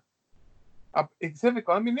के अंदर. अब सिर्फ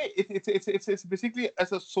इकोनॉमी नहीं, it's basically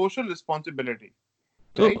as a social responsibility.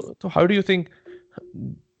 So how do you think,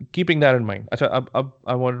 keeping that in mind, अच्छा अब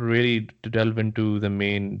I want really to delve into the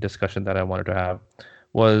main discussion that I wanted to have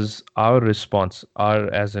was our response,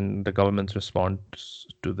 as in the government's response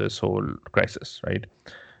to this whole crisis, right?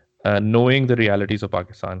 Knowing the realities of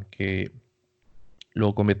Pakistan कि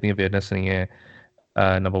लोगों में इतनी awareness नहीं है,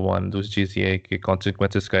 number one. दूसरी चीज़ ये है कि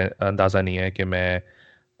कॉन्सिक्वेंसेस का अंदाज़ा नहीं है कि मैं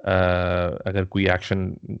अगर कोई एक्शन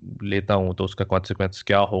लेता हूँ तो उसका कॉन्सिक्वेंस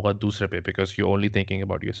क्या होगा दूसरे पे, because you only thinking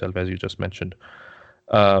about yourself as you just mentioned.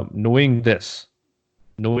 Knowing this,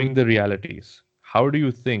 knowing the realities, how do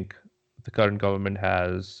you think the current government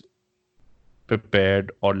has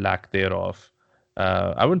prepared or lack thereof?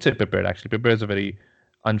 I wouldn't say prepared, actually. Prepared is a very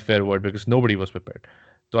unfair word because nobody was prepared.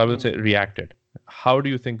 So I would say reacted. How do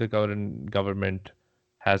you think the current government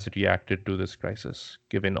has reacted to this crisis,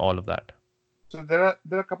 given all of that? So there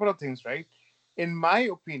are a couple of things, right? In my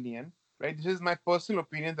opinion, right, this is my personal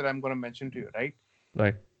opinion that I'm going to mention to you, right?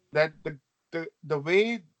 Right. That the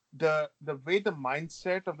way the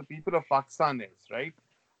mindset of the people of Pakistan is, right?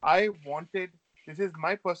 This is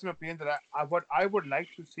my personal opinion, that what I would like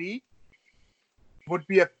to see would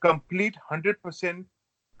be a complete 100%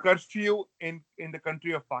 curfew in the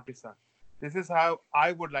country of Pakistan. This is how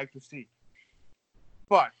I would like to see.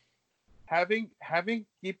 But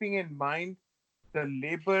keeping in mind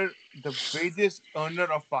the wages earner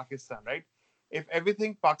of Pakistan, right? If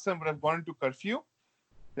everything Pakistan would have gone into curfew,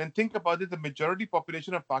 then think about it, the majority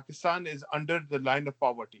population of Pakistan is under the line of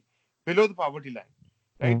poverty, below the poverty line,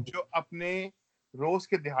 right? जो अपने रोज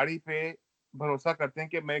के दिहाड़ी पे भरोसा करते हैं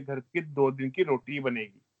कि मैं घर की 2 दिन की रोटी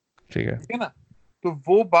बनेगी. ठीक है ना? तो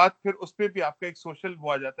वो बात फिर उस पे भी आपका एक सोशल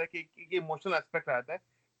वो आ जाता है कि इमोशनल एस्पेक्ट आ जाता है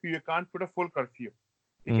कि you can't put a full curfew.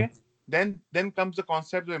 ठीक है? Then comes the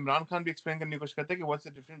concept जो इमरान खान भी एक्सप्लेन करने की कोशिश करते हैं कि what's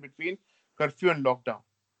the difference between curfew and lockdown.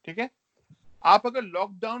 ठीक है? आप अगर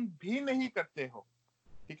लॉकडाउन भी नहीं करते हो,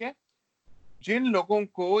 ठीक है, जिन लोगों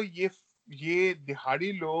को ये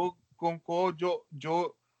दिहाड़ी लोगों को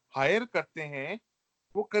जो हायर करते हैं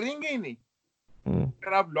वो करेंगे ही नहीं.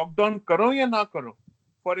 अगर आप लॉकडाउन करो या ना करो,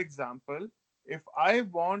 for example, if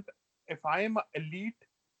I am an elite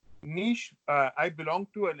niche, I belong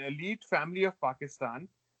to an elite family of Pakistan,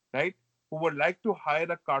 right, who would like to hire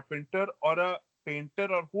a carpenter or a painter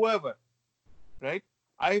or whoever, right,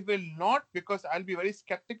 I will not, because I'll be very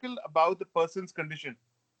skeptical about the person's condition.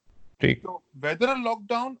 So whether a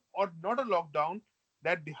lockdown or not a lockdown,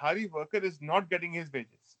 that Dihari worker is not getting his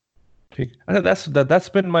wages. That's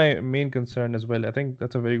been my main concern as well. I think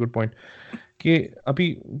that's a very good point. कि अभी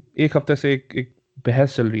एक हफ्ते से एक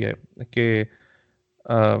बहस चल रही है कि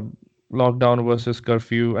lockdown versus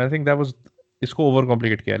curfew. I think that was, इसको ओवर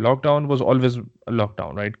कॉम्प्लिकेट किया है. Lockdown was always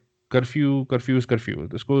lockdown, right? Curfew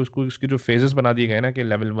इसको इसके जो फेजेस बना दिए गए ना कि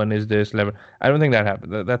level 1 is this level, I don't think that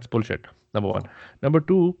happened. That's bullshit, number 1. Number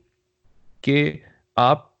 2 कि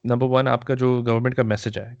आप, नंबर 1, आपका जो गवर्नमेंट का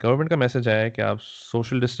मैसेज है कि आप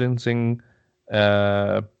सोशल डिस्टेंसिंग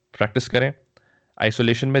प्रैक्टिस करें,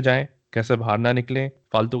 आइसोलेशन में जाएं, कैसे बाहर ना निकलें,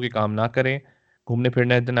 फालतू के काम ना करें, घूमने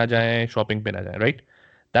फिरने ना जाएं, शॉपिंग पे ना जाएं, राइट?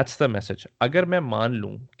 That's the message. अगर मैं मान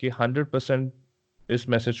लूं कि 100% इस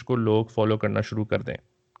मैसेज को लोग फॉलो करना शुरू कर दें,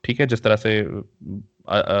 ठीक है, जिस तरह से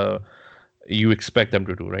you expect them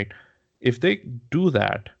to do, right? If they do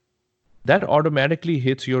that, that automatically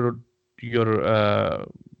hits your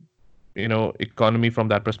economy from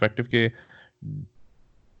that perspective कि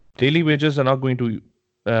daily wages are not going to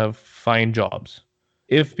find jobs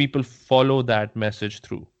if people follow that message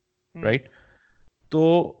through, right? तो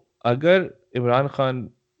अगर इमरान खान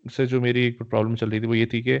से जो मेरी एक problem चल रही थी वो ये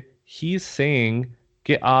थी कि he is saying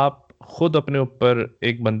कि आप खुद अपने ऊपर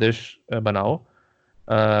एक बंदिश बनाओ,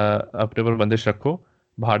 अपने ऊपर बंदिश रखो,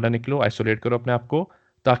 बाहर ना निकलो, आइसोलेट करो अपने आप को,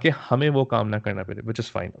 ताकि हमें वो काम ना करना पड़े, which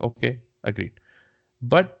is fine, okay, agreed.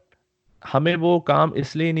 But हमें वो काम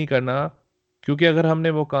इसलिए नहीं करना क्योंकि अगर हमने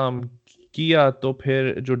वो काम किया तो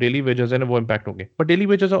फिर जो डेली वेजेस है ना वो इम्पैक्ट होंगे, but daily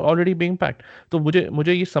wages are already being impact. तो मुझे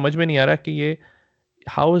मुझे ये समझ में नहीं आ रहा कि ये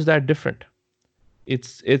how is that different.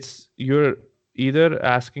 It's you're either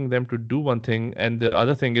asking them to do one thing and the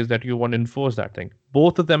other thing is that you want to enforce that thing.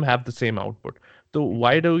 Both of them have the same output. So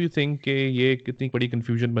why do you think कि ये कितनी बड़ी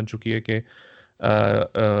confusion बन चुकी है कि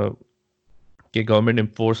government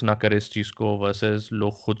enforce ना करे इस चीज को versus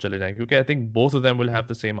लोग खुद चले जाएं, क्योंकि I think both of them will have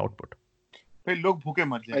the same output. फिर लोग भूखे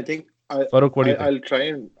मर जाएंगे. I think Farrukh, what do you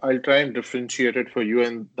think? I'll try and differentiate it for you,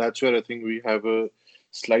 and that's where I think we have a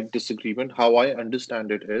slight disagreement. How I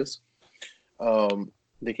understand it is,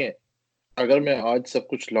 देखिए, अगर मैं आज सब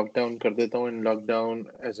कुछ लॉकडाउन कर देता हूँ in lockdown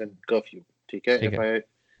as an curfew, ठीक है, if I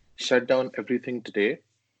shut down everything today,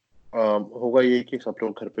 होगा ये कि सब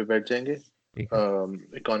लोग घर पे बैठ जाएंगे,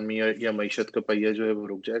 इकोनॉमी या मईशत का पहिया जो है वो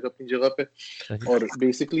रुक जाएगा अपनी जगह पे, और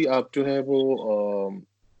बेसिकली आप जो है वो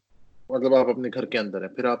मतलब आप अपने घर के अंदर हैं,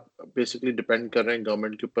 फिर आप बेसिकली डिपेंड कर रहे हैं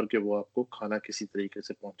गवर्नमेंट के ऊपर कि वो आपको खाना किसी तरीके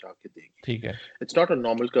से पहुंचा के देगी, ठीक है। It's not a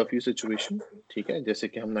normal curfew situation, ठीक है, जैसे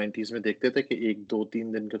कि हम 90s में देखते थे कि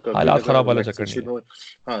 1-2-3 दिन का कर्फ्यू लगा,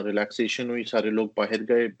 हाँ, रिलैक्सेशन हुई, सारे लोग बाहर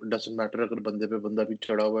गए, डजंट मैटर अगर बंदे पे बंदा भी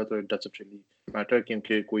चढ़ा हुआ है तो इट डजंट रियली मैटर,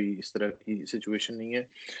 क्योंकि कोई इस तरह की सिचुएशन नहीं है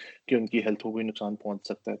कि उनकी हेल्थ को कोई नुकसान पहुंच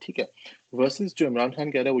सकता है, ठीक है। वर्सेस जो इमरान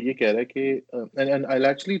खान कह रहा है वो ये कह रहा है कि and I will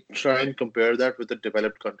actually try and compare that with the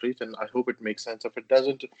developed countries, and I hope it makes sense, if it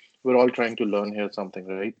doesn't we are all trying to learn here something,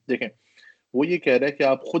 right. देखें, वो ये कह रहा है कि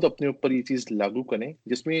आप खुद अपने ऊपर ये चीज लागू करें,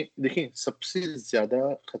 जिसमें देखें सबसे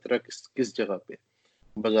ज्यादा खतरा किस जगह पे,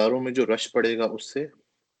 बाजारों में जो रश पड़ेगा उससे,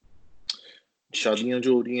 शादियां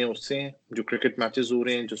जो हो रही हैं उससे, जो क्रिकेट मैचेस हो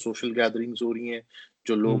रहे हैं, जो सोशल गैदरिंग्स हो रही हैं,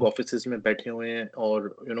 जो लोग ऑफिसेज में बैठे हुए हैं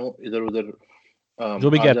और इधर उधर जो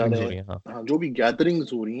भी गैदरिंग्स हो रही हैं, हाँ, जो भी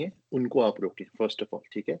गैदरिंग्स हो रही हैं उनको आप रोकें फर्स्ट ऑफ ऑल,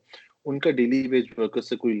 ठीक है। उनका डेली वेज वर्कर्स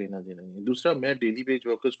से कोई लेना देना नहीं है। दूसरा, मैं डेली वेज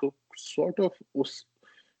वर्कर्स को सॉर्ट ऑफ उस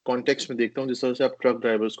कॉन्टेक्स्ट में देखता हूँ जिस तरह से आप ट्रक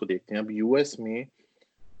ड्राइवर्स को देखते हैं। अब यूएस में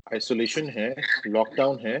आइसोलेशन है,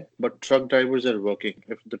 लॉकडाउन है, but truck drivers are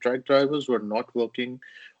working. If the truck drivers were not working,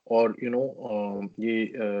 और ये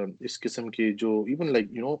इस किस्म के जो इवन लाइक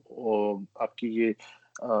आपकी ये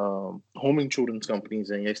होम इंश्योरेंस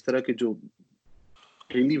कंपनीज हैं या इस तरह के जो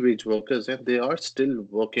daily wage workers हैं, they are still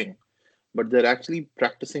working, but they're actually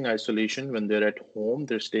practicing isolation when they're at home.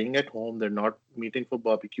 They're staying at home. They're not meeting for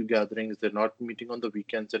barbecue gatherings. They're not meeting on the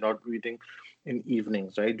weekends. They're not meeting in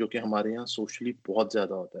evenings, right? जो कि हमारे यहाँ socially बहुत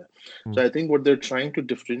ज़्यादा होता है. So I think what they're trying to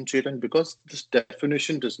differentiate, and because this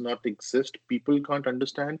definition does not exist, people can't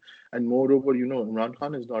understand. And moreover, Imran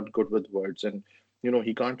Khan is not good with words, and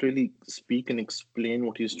he can't really speak and explain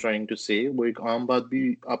what he's trying to say. वो एक आम बात भी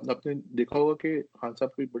आपने देखा होगा कि खान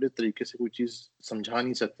साहब कोई बड़े तरीके से कोई चीज़ समझा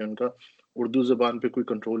नहीं सकते, उनका उर्दू जबान पे कोई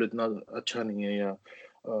कंट्रोल इतना अच्छा नहीं है, या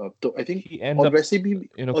तो आई थिंक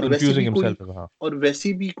और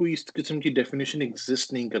वैसे भी कोई इस किस्म की डेफिनेशन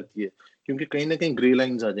एग्जिस्ट नहीं करती है, क्योंकि कहीं ना कहीं ग्रे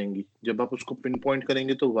लाइंस आ जाएंगी जब आप उसको पिन पॉइंट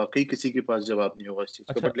करेंगे, तो वाकई किसी के पास जवाब नहीं होगा इस चीज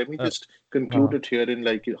का। But let me just conclude it here in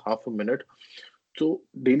like half a minute. तो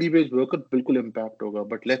डेली वेज वर्कर बिल्कुल इम्पैक्ट होगा,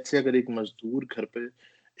 बट लेट्स से अगर एक मजदूर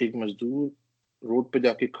रोड पे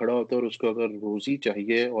जाके खड़ा होता है और उसको अगर रोजी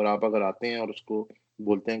चाहिए, और आप अगर आते हैं और उसको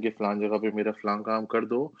बोलते हैं कि फलान जगह पे मेरा फलान काम कर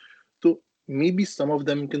दो, तो may be some of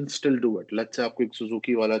them can still do it. Let's say आपको एक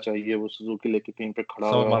सुजुकी वाला चाहिए, वो सुजुकी लेके कहीं पे खड़ा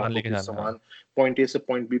हुआ है, आपको सामान पॉइंट ए से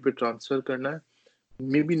पॉइंट बी पे ट्रांसफर करना है,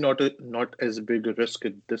 may be not as big risk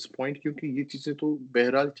at this point, क्योंकि ये चीजें तो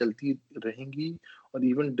बहरहाल चलती रहेंगी और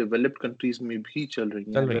इवन डेवलप्ड कंट्रीज में भी चल रही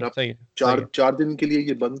हैं। अगर आप चार दिन के लिए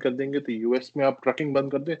ये बंद कर देंगे, तो यूएस में आप ट्रकिंग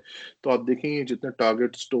बंद कर दें, तो आप देखेंगे जितने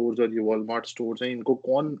टारगेट स्टोर्स और ये वॉलमार्ट स्टोर्स हैं, इनको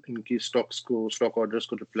कौन इनकी स्टॉक ऑर्डर्स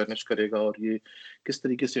को रिप्लेनिश करेगा, और ये किस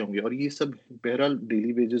तरीके से होंगे, और ये सब बहरहाल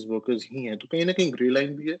डेली वेजेस वर्कर्स ही हैं। तो कहीं ना कहीं ग्रे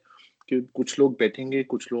लाइन भी है कि कुछ लोग बैठेंगे,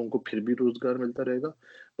 कुछ लोगों को फिर भी रोजगार मिलता रहेगा,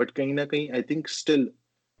 बट कहीं ना कहीं I think still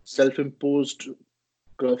self imposed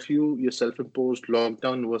curfew या self imposed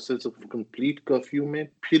lockdown versus complete curfew में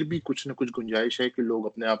फिर भी कुछ ना कुछ गुंजाइश है कि लोग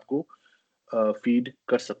अपने आप को फीड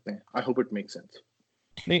कर सकते हैं। I hope it makes sense.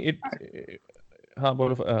 नहीं, हाँ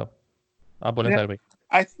बोलो, आप बोले सर भाई।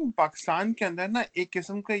 आई थिंक पाकिस्तान के अंदर ना एक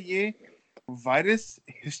किस्म का ये वायरस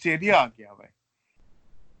हिस्टेरिया आ गया हुआ है।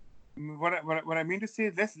 What I mean to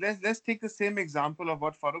say, let's take the same example of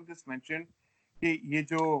what Farrukh just mentioned, कि ये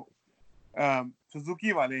जो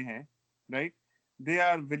सुजुकी वाले हैं, right? They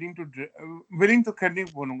are willing to करने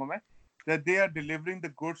बोलूँगा मैं, that they are delivering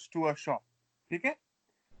the goods to a shop, ठीक है?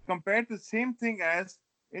 Compared to the same thing as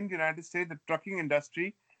in the United States, the trucking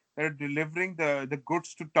industry that are delivering the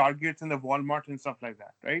goods to Targets and the Walmart and stuff like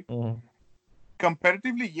that, right?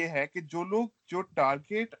 Comparatively ये है कि जो लोग जो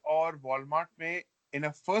Target और Walmart में in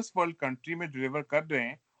a first world country में deliver कर रहे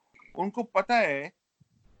हैं, उनको पता है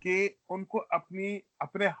कि उनको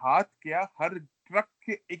अपने हाथ क्या हर ट्रक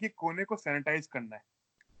के एक कोने को सैनिटाइज करना है,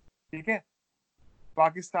 ठीक है?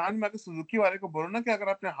 पाकिस्तान में अगर सुजुकी वाले को बोलो ना कि अगर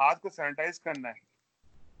अपने हाथ को सैनिटाइज करना है,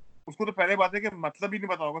 उसको तो पहले बात है कि मतलब ही नहीं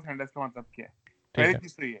पता होगा सैनिटाइज का मतलब क्या है। पहली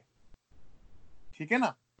चीज तो ये, ठीक है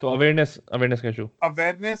ना? तो अवेयरनेस का इशू,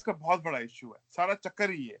 अवेयरनेस का बहुत बड़ा इशू है, सारा चक्कर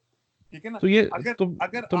ही है, ठीक है ना? तो ये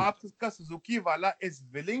अगर आप उसका सुजुकी वाला इज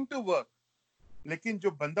विलिंग टू वर्क, लेकिन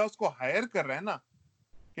जो बंदा उसको हायर कर रहा है ना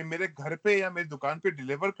कि मेरे घर पे या मेरी दुकान पे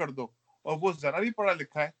डिलीवर कर दो, और वो जरा भी पढ़ा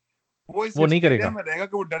लिखा है, वो नहीं करेगा में रहेगा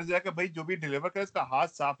कि वो डर जाएगा भाई जो भी डिलीवर करे इसका हाथ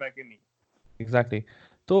साफ है कि नहीं। एग्जैक्टली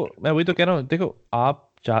तो मैं वही तो कह रहा हूँ, देखो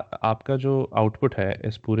आपका जो आउटपुट है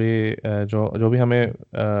इस पूरे जो भी हमें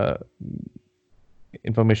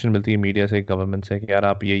इंफॉर्मेशन मिलती है मीडिया से, गवर्नमेंट से कि यार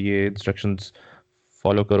आप ये इंस्ट्रक्शंस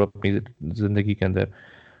फॉलो करो अपनी ज़िंदगी के अंदर,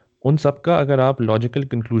 उन सब का अगर आप लॉजिकल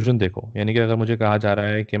कंक्लूजन देखो, यानी कि अगर मुझे कहा जा रहा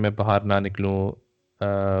है कि मैं बाहर ना निकलूं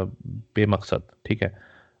बेमकसद, ठीक है,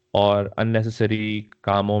 और अननेसेसरी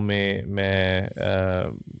कामों में मैं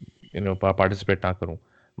पार्टिसिपेट ना करूं,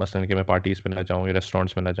 मसलन कि मैं पार्टीज़ पे ना जाऊं या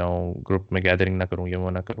रेस्टोरेंट्स में ना जाऊं, ग्रुप में गैदरिंग ना करूं, ये वो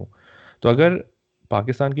ना करूं, तो अगर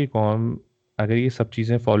पाकिस्तान की कौम अगर ये सब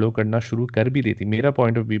चीज़ें फॉलो करना शुरू कर भी देती, मेरा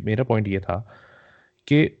पॉइंट ये था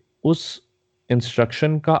कि उस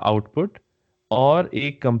इंस्ट्रक्शन का आउटपुट और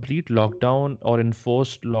एक कंप्लीट लॉकडाउन और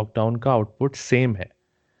इन्फोर्स्ड लॉकडाउन का आउटपुट सेम है,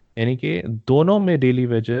 यानी कि दोनों में डेली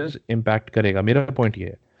वेजेस इम्पैक्ट करेगा, मेरा पॉइंट ये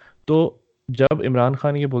है। तो जब इमरान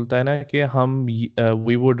खान ये बोलता है ना कि हम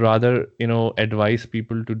we would rather advise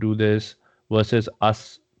people to do this versus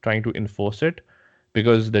us trying to enforce it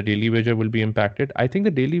because the daily wager will be impacted. I think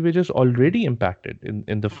the daily wager is already impacted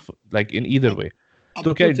in the like in either way.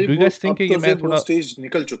 तो क्या do you guys think कि ये मैं थोड़ा stage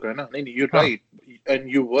निकल चुका है ना? नहीं, you're right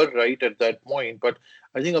and you were right at that point, but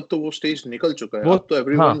I think अब तो वो स्टेज निकल चुका है। अब तो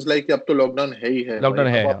everyone's like अब तो लॉकडाउन है ही है, लॉकडाउन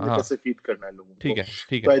है, अब आपने कैसे फीड करना है लोगों को? ठीक है।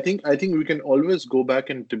 तो I think we can always go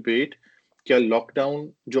back and debate क्या लॉकडाउन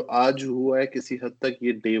जो आज हुआ है किसी हद तक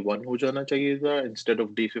ये day 1 हो जाना चाहिए था instead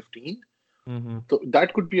of day 15. तो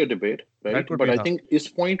that could be a debate, right? But I think इस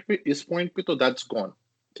point पे तो that's gone,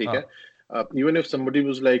 ठीक है? Even if somebody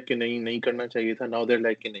was like कि नहीं करना चाहिए था, now they're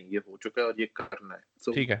like कि नहीं, ये हो चुका है और ये करना है.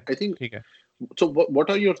 So I think ठीक है. So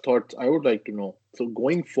what are your thoughts? I would like to know. So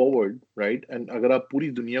going forward, right? And अगर आप पूरी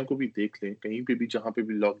दुनिया को भी देख लें, कहीं पे भी जहाँ पे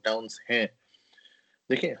भी लॉकडाउन्स हैं,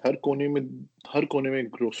 देखें हर कोने में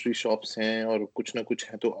ग्रोसरी शॉप्स हैं और कुछ ना कुछ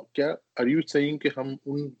है, तो क्या are you saying कि हम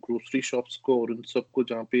उन ग्रोसरी शॉप्स को और उन सबको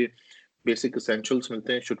जहाँ पे basic essentials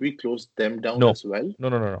मिलते हैं, should we close them down as well?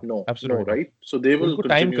 No, absolutely right? So they will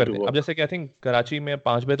continue to work. अब जैसे कि I think कराची में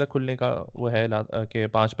 5 बजे तक खुलने का वो है कि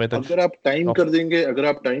 5 बजे तक अगर आप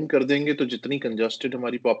टाइम कर देंगे तो जितनी कंजस्टेड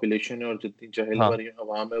हमारी पॉपुलेशन है और जितनी जहल हमारी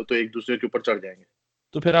आवाम है तो एक दूसरे के ऊपर चढ़ जाएंगे।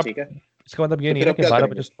 तो फिर आप इसका मतलब ये नहीं है कि 12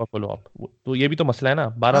 बजे स्टॉप खोलो आप, तो ये भी तो मसला है ना।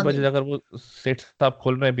 12 बजे अगर वो सेठ साहब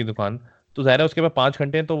खोल रहे हैं अपनी दुकान तो ज़ाहिर है उसके बाद 5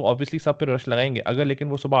 घंटे तो ऑब्वियसली सब पे रश लगाएंगे। अगर लेकिन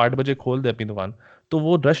वो सुबह 8 बजे खोल दे अपनी दुकान तो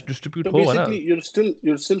वो रश डिस्ट्रीब्यूट होगा ना।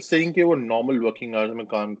 you're still saying कि वो नॉर्मल वर्किंग आवर्स में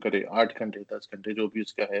काम करे, 8 घंटे 10 घंटे जो भी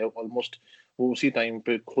उसका है, ऑलमोस्ट वो उसी टाइम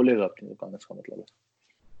पे खोलेगा अपनी दुकान, इसका मतलब है।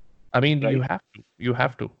 I mean you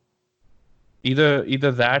have to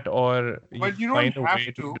either that or but you don't have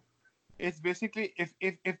to. It's basically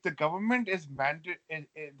if the government is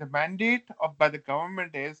the mandate by the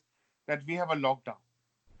government is that we have a lockdown,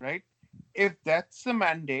 right? If that's the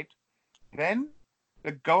mandate, then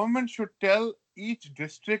the government should tell each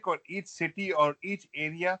district or each city or each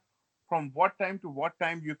area from what time to what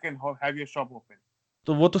time you can have your shop open.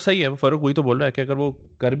 तो वो तो सही है, फरूक वही तो बोल रहा है कि अगर वो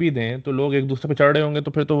कर भी दें तो लोग एक दूसरे पे चढ़ रहे होंगे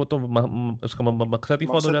तो फिर तो वो तो उसका मकसद ही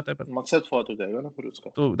फौत हो जाता है, मकसद फौत हो जाएगा ना फिर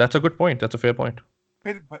उसका। तो that's a good point, that's a fair point.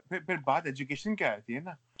 फिर बात एजुकेशन क्या आती है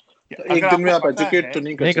ना, एक दिन में आप एजुकेट तो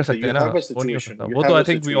नहीं कर सकते ना, वो तो I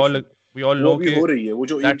think we all know कि हो रही है, वो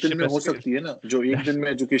जो एक दिन में हो सकती है ना, जो एक दिन में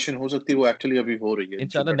एजुकेशन हो सकती है वो एक्चुअली अभी हो रही है।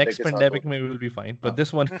 इंशाल्लाह नेक्स्ट पेंडेमिक में we will be fine, but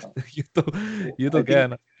this one ये तो क्या है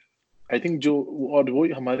ना, आई थिंक जो और वो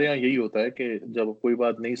हमारे यहाँ यही होता है कि जब कोई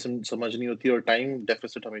बात नहीं समझनी होती है और टाइम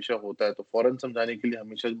डेफिसिट हमेशा होता है तो फौरन समझाने के लिए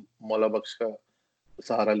हमेशा मौला बख्श का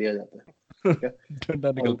सहारा लिया जाता है, ठीक है?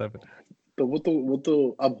 डंडा निकलता है तो वो तो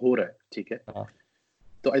अब हो रहा है, ठीक है?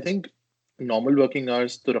 तो I think normal working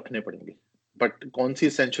hours तो रखने पड़ेंगे, बट कौन सी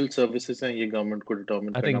एसेंशियल सर्विसेज हैं ये गवर्नमेंट को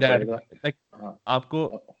डिटरमिन करना पड़ेगा।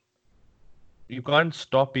 आपको you can't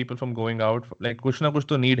stop people from going out, like कुछ ना कुछ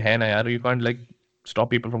तो नीड है ना यार, you can't like stop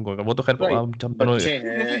people from going. वो तो खैर हम दोनों बच्चे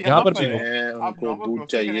हैं, यहाँ पर भी आप नॉर्मल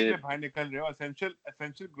ग्रोसरी करने के लिए बाहर निकल रहे हो,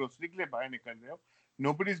 एसेंशियल ग्रोसरी के लिए बाहर निकल रहे हो,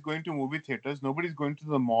 nobody is going to movie theaters, nobody is going to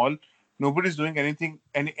the mall, nobody is doing anything,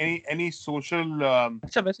 any social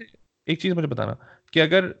अच्छा वैसे एक चीज मुझे बताना कि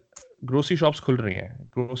अगर ग्रोसरी शॉप्स खुल रही हैं,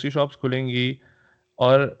 ग्रोसरी शॉप्स खुलेंगी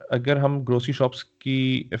और अगर हम ग्रोसरी शॉप्स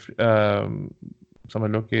की समझ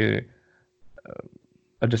लो कि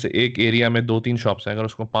जैसे एक एरिया में 2-3 शॉप्स हैं, अगर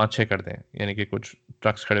उसको 5-6 कर दें, यानी कि कुछ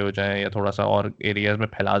ट्रक्स खड़े हो जाएं या थोड़ा सा और एरियाज में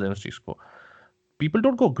फैला दें उस चीज को, people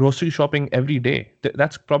don't go grocery shopping every day.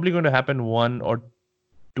 That's probably going to happen 1 or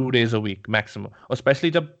 2 days a week maximum. और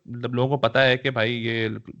स्पेशली जब लोगों को पता है कि भाई ये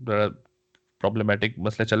प्रॉब्लमेटिक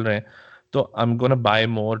मसले चल रहे हैं, तो I am gonna buy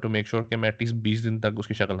more to make sure कि मैं एटलीस्ट 20 दिन तक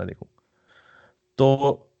उसकी शक्ल ना देखूं. तो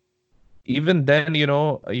even then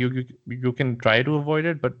you can try to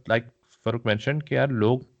avoid it, but like Farooq mention कि यार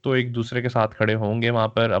लोग तो एक दूसरे के साथ खड़े होंगे वहां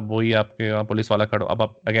पर. अब वही आपके वहाँ पुलिस वाला खड़ा, अब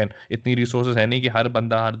आप अगेन इतनी रिसोर्सेज है नहीं कि हर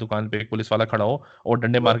बंदा हर दुकान पे एक पुलिस वाला खड़ा हो और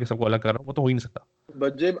डंडे मार के सबको अलग कर रहा हो, वो तो हो ही नहीं सकता.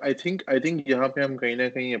 बट जेब आई थिंक यहाँ पे हम कहीं ना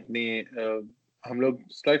कहीं अपनी हम लोग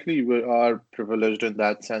slightly are privileged in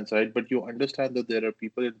that sense, right? But you understand that there are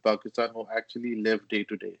people in Pakistan who actually live day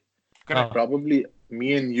to day. Correct. Probably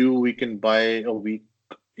me and you, we can buy a week,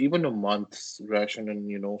 even a month's ration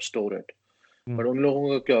and store it. But उन लोगों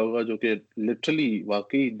का क्या होगा जो कि literally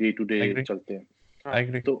वाकई day to day चलते हैं. I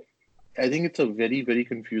agree. तो I think it's a very, very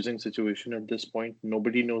confusing situation at this point.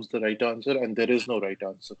 Nobody knows the right answer, and there is no right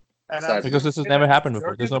answer. Because this has never happened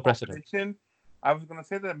before. There's no precedent. I was going to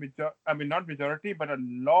say that not majority, but a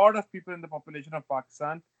lot of people in the population of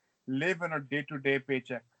Pakistan live on a day-to-day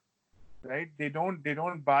paycheck, right? They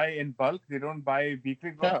don't buy in bulk. They don't buy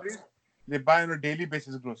weekly groceries. They buy on a daily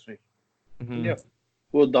basis grocery. Yeah.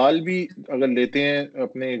 वो दाल भी अगर लेते हैं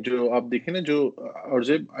अपने, जो आप देखें ना, जो और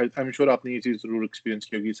जब आई एम श्योर आपने ये चीज जरूर एक्सपीरियंस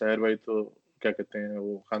की होगी, साहिर भाई तो क्या कहते हैं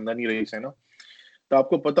वो खानदानी रईस है ना, तो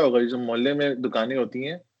आपको पता होगा जो मोहल्ले में दुकानें होती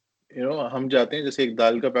हैं, हम जाते हैं, जैसे एक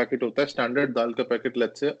दाल का पैकेट होता है, स्टैंडर्ड दाल का पैकेट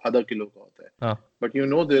लेट्स से आधा किलो का होता है, but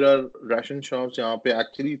there are ration shops जहाँ पे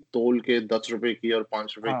एक्चुअली तोल के 10 रुपए की और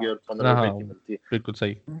 5 रुपए की और 15 रुपए की मिलती है. बिल्कुल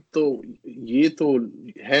सही. तो ये तो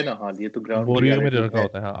है ना हाल, ये तो ग्राउंड रियलिटी में रखा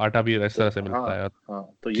होता है. आटा भी इस तरह से मिलता है. हाँ,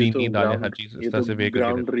 तो ये तो हर चीज इस तरह से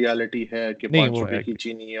ग्राउंड रियलिटी है कि 5 रुपए की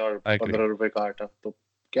चीनी और 15 रुपए का आटा, तो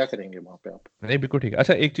क्या करेंगे वहाँ पे आप? नहीं, बिल्कुल ठीक है.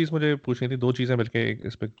 अच्छा एक चीज मुझे पूछनी थी, 2 चीजें मिलके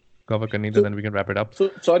इस पे cover करनी थी, then we can wrap it up.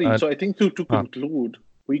 So I think to conclude,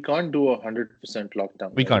 we can't do 100%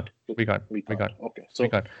 lockdown. We can't. Okay, so we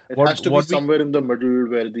can't. It has to be somewhere in the middle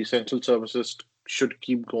where the essential services should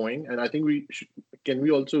keep going, and I think can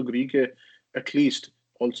we also agree at least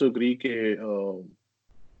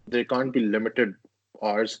there can't be limited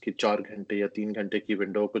hours की 4 घंटे या 3 घंटे की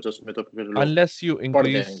window को, जिसमें तो फिर लोग unless you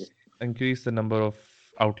increase the number of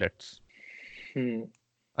outlets.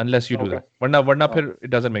 Unless you do that. वरना फिर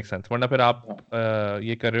it doesn't make sense. वरना फिर आप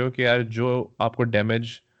ये कर रहे हो कि यार जो आपको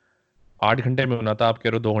डैमेज 8 घंटे में होना था, आप कह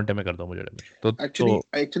रहे हो 2 घंटे में कर दो मुझे डैमेज. तो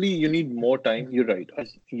actually you need more time. You're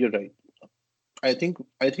right. I think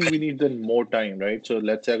we need then more time, right? So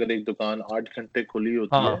let's say अगर एक दुकान 8 घंटे खुली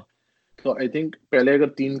होती है, तो I think पहले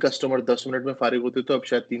अगर 3 कस्टमर 10 मिनट में फारिग होते तो अब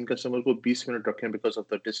शायद 3 कस्टमर को 20 मिनट रखें because of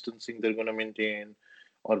the distancing they're going to maintain,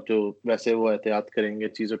 और जो वैसे वो एहतियात करेंगे,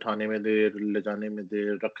 चीज उठाने में देर, ले जाने में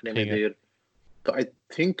देर, रखने में देर. तो I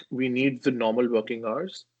think we need the normal working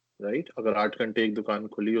hours, right? अगर 8 घंटे एक दुकान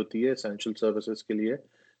खुली होती है एसेंशियल सर्विसेज के लिए,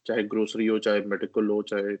 चाहे ग्रोसरी हो, चाहे मेडिकल हो,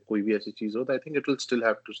 चाहे कोई भी ऐसी चीज हो, तो I think it will still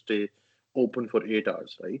have to stay open for 8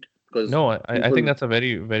 hours, right? No, I think that's a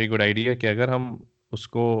very very good idea कि अगर हम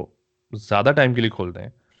उसको ज्यादा टाइम के लिए खोल दें,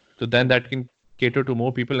 तो then that can cater to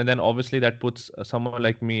more people, and then obviously that puts someone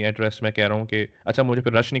like me at rest. मैं कह रहा हूँ कि अच्छा मुझे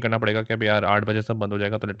फिर रश नहीं करना पड़ेगा कि अभी यार 8 बजे सब बंद हो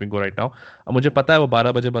जाएगा, तो let me go right now. अब मुझे पता है वो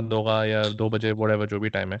 12 बजे बंद होगा या 2 बजे, whatever जो भी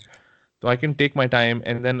टाइम है, तो I can take my time,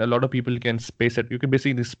 and then a lot of people can space it. You can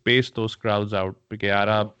basically space those crowds out because यार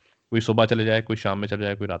आप कोई सुबह चले जाए, कोई शाम में चले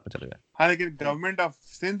जाए, कोई रात में चले जाए. हाँ, लेकिन गवर्नमेंट ऑफ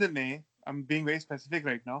सिंध ने, I'm being very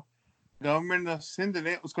specific right now, government of Sindh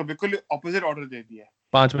ने उसको बिल्कुल ऑपोजिट ऑर्डर दे दिया है.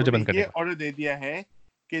 5 बजे बंद करने का ऑर्डर दे दिया है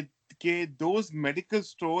कि those medical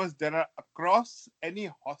stores that are across any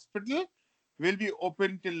hospital will be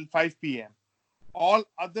open till 5 p.m. All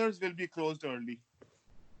others will be closed early.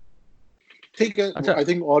 ठीक है. I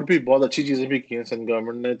think और भी बहुत अच्छी चीजें भी की हैं सेंट्रल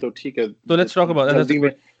गवर्नमेंट ने, तो ठीक है. तो let's talk about जल्दी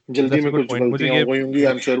में कुछ गलतियां हो गई होंगी,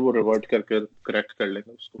 I'm sure वो रिवर्ट करके करेक्ट कर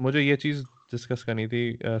लेंगे उसको. मुझे ये चीज डिस्कस करनी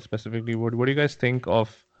थी specifically. what do you guys think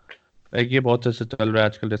of, like ये बहुत अच्छा चल रहा है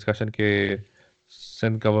आजकल डिस्कशन के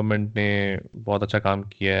सिंध गवर्नमेंट ने बहुत अच्छा काम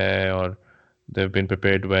किया है और they've been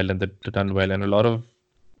prepared well and they've done well, and a lot of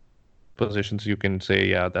positions you can say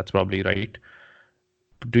yeah that's probably right.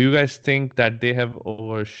 do you guys think that they have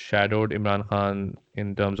overshadowed Imran Khan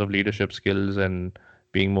in terms of leadership skills and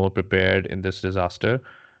being more prepared in this disaster?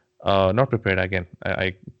 Not prepared again.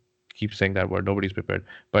 I keep saying that word. Nobody's prepared,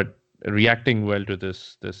 but reacting well to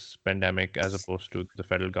this pandemic as opposed to the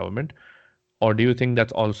federal government, or do you think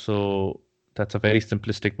that's a very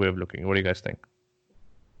simplistic way of looking? What do you guys think?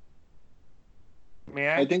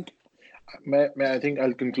 I think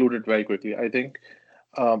I'll conclude it very quickly. I think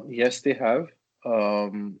yes, they have.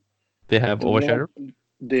 They have overshadowed.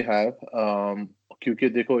 They have. क्योंकि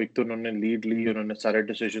देखो एक तो उन्होंने lead ली, उन्होंने सारे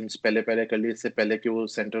decisions पहले कर लिए, इससे पहले कि वो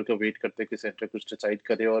सेंटर का वेट करते कि सेंटर कुछ डिसाइड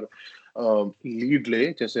करे और लीड ले,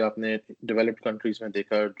 जैसे आपने डेवलप्ड कंट्रीज में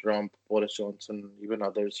देखा, Trump, Boris Johnson, even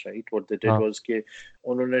others, right? What they did was कि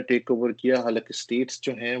उन्होंने टेक ओवर किया। हालांकि स्टेट्स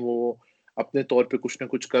जो हैं वो अपने तौर पे कुछ ना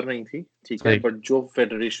कुछ कर रही थी, ठीक है, बट जो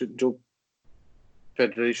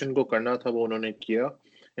फेडरेशन को करना था वो उन्होंने किया।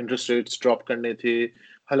 इंटरेस्ट रेट्स ड्रॉप करने थे,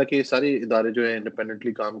 हालांकि ये सारे इदारे जो है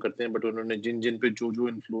इंडिपेंडेंटली काम करते हैं, बट उन्होंने जिन पे जो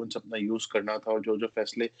इन्फ्लुएंस अपना यूज करना था और जो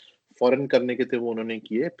फैसले फॉरेन करने के थे वो उन्होंने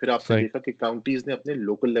किए। फिर आपने देखा कि काउंटीज ने अपने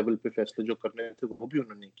लोकल लेवल पे फैसले जो करने थे वो भी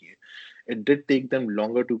उन्होंने किए। It did take them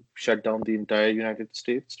longer to shut down the entire United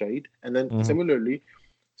States, right? And then similarly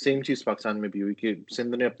same चीज पाकिस्तान में भी हुई कि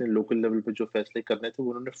सिंध ने अपने लोकल लेवल पे जो फैसले करने थे वो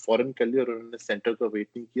उन्होंने फॉरेन कर लिए और उन्होंने सेंटर का वेट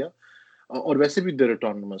नहीं किया। और वैसे भी there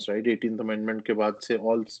autonomous, right? 18th amendment के बाद से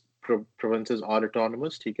ऑल provinces are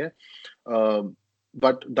autonomous, ठीक है,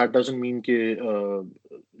 but that doesn't mean कि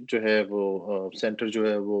जो है वो सेंटर जो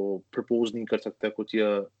है वो प्रपोज नहीं कर सकता कुछ या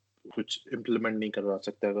कुछ इम्प्लीमेंट नहीं करवा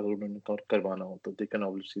सकता अगर उन्होंने करवाना हो तो। they can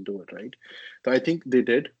obviously do it, right? So I think they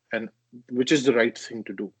did, and which is the right thing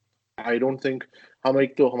to do. I don't think हम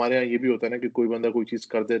एक तो हमारे यहाँ ये भी होता है ना कि कोई बंदा कोई चीज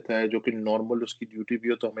कर देता है जो कि नॉर्मल उसकी ड्यूटी भी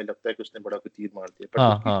हो तो हमें लगता है कि उसने बड़ा कोई तीर मार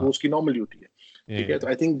दिया, पर उसकी नॉर्मल ड्यूटी है, ठीक है? तो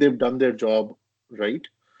I think they've done their job right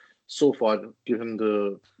so far, given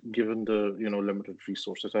the limited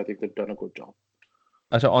resources. I think they've done a good job.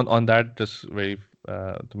 अच्छा, on that just very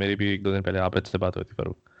तो मेरी भी 1-2 दिन पहले आबिद से बात हुई थी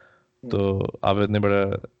फारूक, तो आबिद ने बड़ा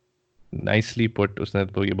nicely put, उसने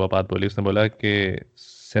तो ये बात बोली, उसने बोला कि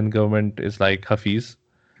Sindh government is like Hafeez,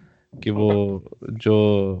 कि वो जो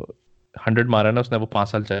 100 मारा ना उसने वो 5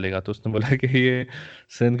 साल चलेगा। तो उसने बोला कि ये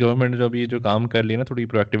सिंध गवर्नमेंट जो अभी जो काम कर ली ना, थोड़ी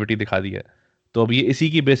प्रोएक्टिविटी दिखा दी है, तो अब ये इसी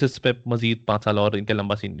की बेसिस पे मजीद 5 साल और इनके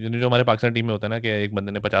लंबा सीन, जो हमारे पाकिस्तान टीम में होता है ना कि एक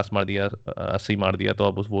बंदे ने 50 मार दिया, 80 मार दिया, तो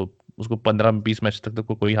अब उसको 15-20 मैच तक तो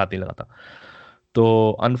कोई हाथ नहीं लगाता। तो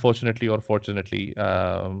अनफॉर्चुनेटली और फॉर्चुनेटली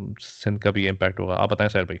सिंध का भी इम्पैक्ट होगा। आप बताएं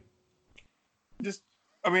सर भाई।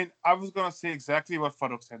 I was going to say exactly what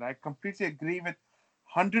Farrukh said. I completely agree with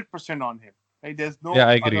 100% on him. Like, there's no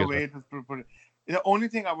other way to put it. The only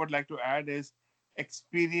thing I would like to add is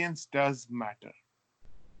experience does matter,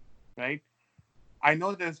 right? I know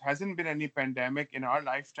there hasn't been any pandemic in our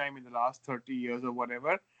lifetime in the last 30 years or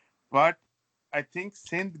whatever, but I think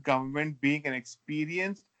Sindh government, being an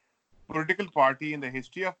experienced political party in the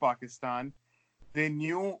history of Pakistan, they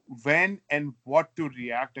knew when and what to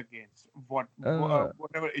react against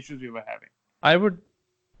whatever issues we were having.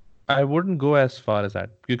 I wouldn't go as far as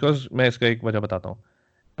that, because मैं इसका एक वजह बताता हूँ।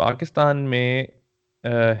 पाकिस्तान में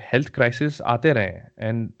health crisis आते रहे हैं,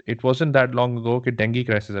 and it wasn't that long ago कि डेंगू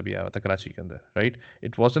क्राइसिस अभी आया था कराची के अंदर, right?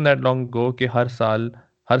 It wasn't that long ago कि हर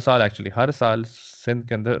साल सिंध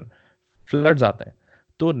के अंदर फ्लड्स आते हैं।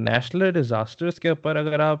 तो नेशनल डिजास्टर्स के ऊपर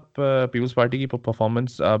अगर आप पीपल्स पार्टी की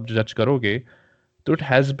परफॉर्मेंस आप जज करोगे तो it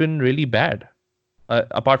has been really bad,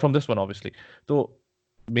 apart from this one obviously. तो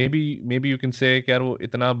maybe you can say कि यार वो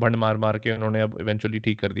इतना भंड मार के उन्होंने अब eventually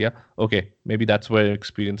ठीक कर दिया, okay, maybe that's where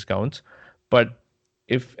experience counts, but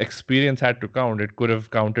if experience had to count, it could have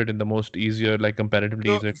counted in the most easier, like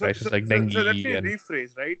comparatively easier crisis like dengue. So let me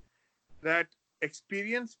rephrase, right? That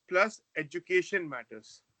experience plus education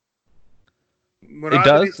matters. It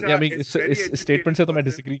does. Yeah, I mean, it's statement से तो मैं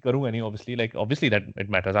disagree करूँगा नहीं, obviously that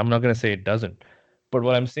it matters. I'm not going to say it doesn't. But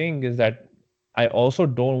what I'm saying is that I also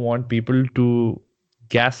don't want people to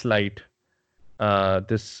gaslight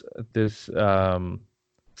this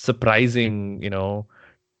surprising,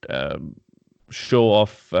 show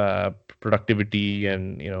of productivity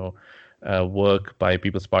and work by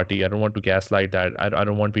People's Party. I don't want to gaslight that. I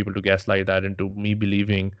don't want people to gaslight that into me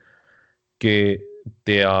believing that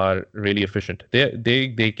they are really efficient.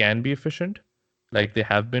 They can be efficient, like they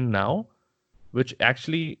have been now, which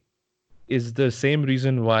actually is the same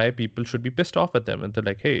reason why people should be pissed off at them. And they're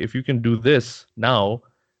like, hey, if you can do this now,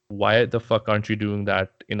 why the fuck aren't you doing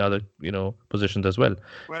that in other positions as well?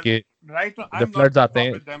 Well, right now, I'm not pissed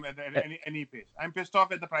off with them at any pace. I'm pissed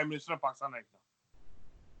off at the Prime Minister of Pakistan right now.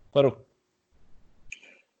 Farrukh,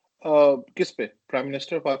 किस पे? Prime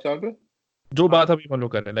Minister of Pakistan पे? जो बात अभी हम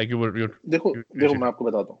लोग कर रहे हैं, like you देखो मैं आपको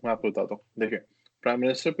बताता हूँ देखिए प्राइम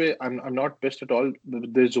मिनिस्टर पे I'm not pissed at all.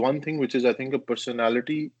 There's one thing which is I think a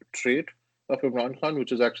personality trait of Imran Khan which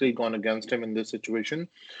has actually gone against him in this situation.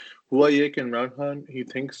 हुआ ये कि Imran Khan, he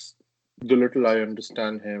thinks the little I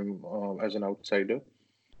understand him as an outsider,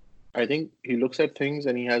 I think he looks at things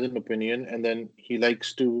and he has an opinion and then he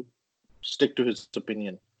likes to stick to his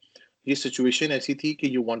opinion. ये situation ऐसी थी कि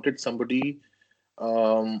you wanted somebody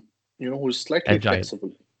who's slightly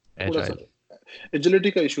flexible. थोड़ा सा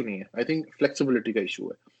agility का issue नहीं है, I think flexibility का issue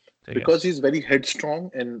है, because he's very headstrong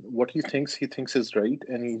and what he thinks is right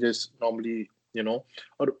and he just normally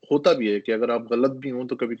और होता भी है कि अगर आप गलत भी हो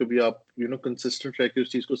तो कभी-कभी आप consistent रह के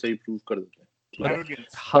उस चीज को सही prove कर देते हैं.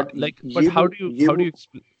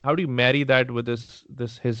 How do you marry that with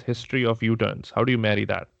his history of U-turns? How do you marry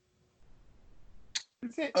that?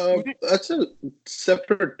 That's a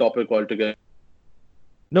separate topic altogether.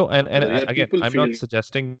 No, and again, I'm not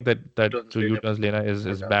suggesting that to U-turns lena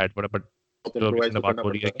is bad, but जो अभी बात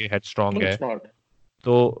बोली है कि headstrong है,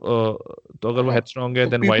 तो अगर वो headstrong है,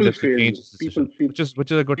 then why does he change his decision?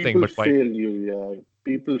 Which is a good thing, but why?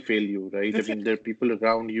 People fail you, right? I mean, there are people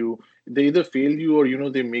around you. They either fail you or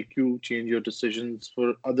they make you change your decisions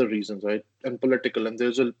for other reasons, right? And political, and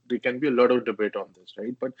there can be a lot of debate on this,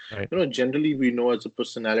 right? But generally we know as a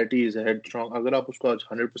personality is a headstrong. अगर आप उसको आज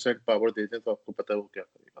 100% power देते हैं तो आपको पता है वो क्या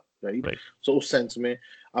करेगा, right? So उस sense में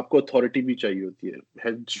आपको authority भी चाहिए होती है.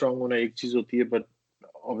 Headstrong होना एक चीज होती है, but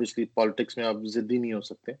obviously politics में आप जिद्दी नहीं हो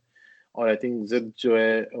सकते. Or I think Zaib जो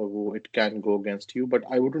है वो it can go against you, but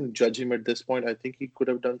I wouldn't judge him at this point. I think he could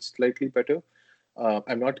have done slightly better.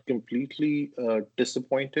 I'm not completely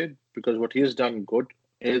disappointed because what he has done good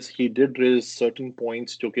is he did raise certain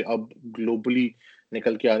points जो कि अब globally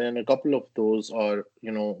निकल के आ रहे हैं, and a couple of those are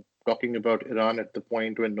talking about Iran at the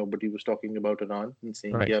point when nobody was talking about Iran and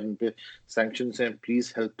saying कि अब इन पे sanctions हैं,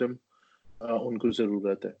 please help them, उनको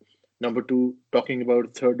ज़रूरत है. Number two, talking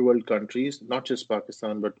about third world countries, not just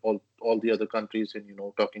Pakistan, but all the other countries, and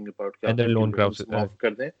talking about and their loan crisis. माफ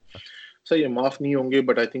कर दें. So ये माफ नहीं होंगे,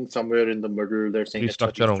 but I think somewhere in the middle they're saying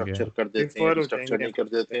structure कर देते हैं, restructure नहीं कर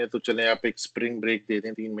देते हैं, तो चले आप एक spring break दे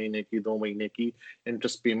दें 3 महीने की, 2 महीने की,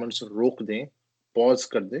 interest payments रोक दें, pause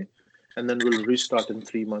कर दें, and then we'll restart in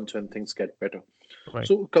 3 months when things get better. Right.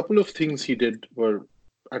 So a couple of things he did were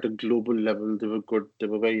at a global level, they were good, they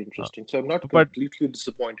were very interesting. So I'm not completely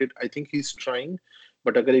disappointed. I think he's trying,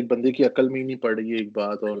 but अगर एक बंदे की अकल में ही नहीं पड़ रही है एक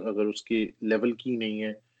बात और अगर उसके level की नहीं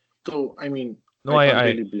है, तो I mean, I can't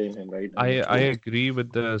really blame him, right? I agree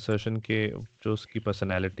with the assertion के जो उसकी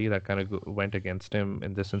personality that kind of went against him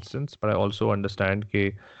in this instance, but I also understand के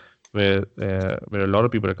where a lot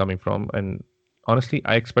of people are coming from, and honestly,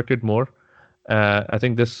 I expected more. I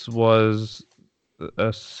think this was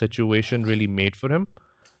a situation really made for him.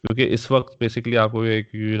 क्योंकि इस वक्त basically आपको एक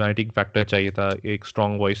uniting factor चाहिए था, एक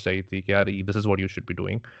strong voice चाहिए थी कि यार this is what you should be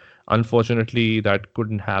doing. Unfortunately that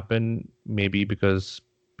couldn't happen, maybe because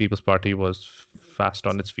Peoples Party was fast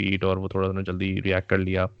on its feet और वो थोड़ा जल्दी रिएक्ट कर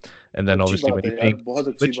लिया. एंड देन ऑब्वियसली बहुत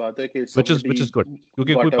अच्छी बात है कि which is good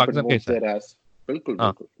क्योंकि कोई पाकिस्तान का हिस्सा है. बिल्कुल.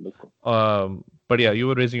 But yeah, you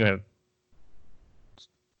were raising your hand.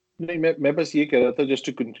 नहीं, मैं बस ये कह रहा था just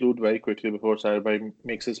to conclude very quickly before Sahir bhai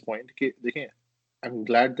makes his point कि देखें, I'm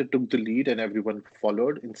glad they took the lead and everyone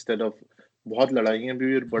followed instead of बहुत लड़ाइयाँ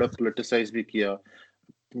भी और बड़ा politicize भी किया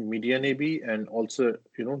मीडिया ने भी, and also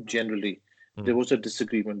generally there was a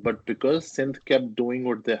disagreement, but because Sindh kept doing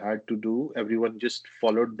what they had to do, everyone just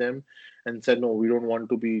followed them and said no, we don't want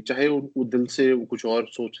to be, चाहे वो दिल से कुछ और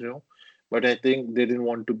सोच रहे हो, but I think they didn't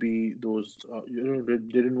want to be those they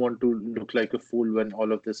didn't want to look like a fool when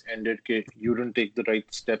all of this ended कि you didn't take the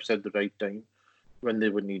right steps at the right time when they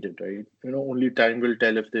were needed, right? Only time will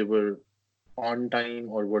tell if they were on time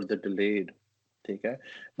or were they delayed. Okay?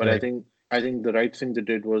 But right. I think the right thing they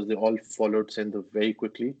did was they all followed Sindh very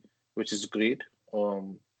quickly, which is great.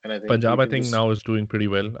 And I think Punjab, I think now is doing pretty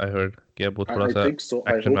well. I heard. I think so.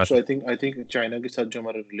 I hope so. I think China के साथ जो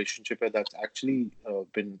हमारा relationship है, that's actually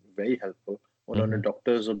been very helpful. उन्होंने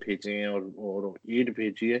doctors भेजे हैं और aid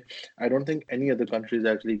भेजी है. I don't think any other country is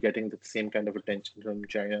actually getting the same kind of attention from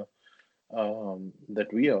China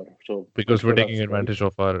that we are. So because we're taking advantage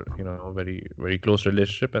of our very very close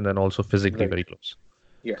relationship and then also physically very close.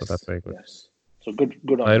 Yes. So that's very good. Yes. So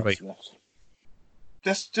good on us.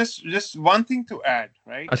 Yes. Just one thing to add,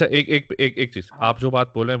 right? अच्छा एक चीज आप जो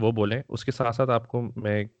बात बोले वो बोलें, उसके साथ साथ आपको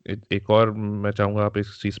मैं एक और मैं चाहूंगा आप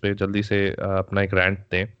इस चीज पे जल्दी से अपना एक रैंट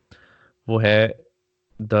दें. वो है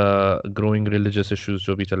द ग्रोइंग रिलीजियस इश्यूज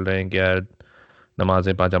जो भी चल रहे हैं कि यार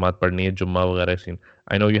नमाजें 5 जमात पढ़नी है, जुम्मा वगैरह scene.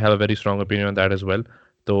 I know you have a very strong opinion on that as well.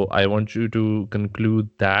 So I want you to conclude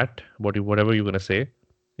that whatever you're going to say,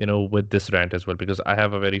 with this rant as well, because I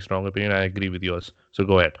have a very strong opinion. I agree with yours. So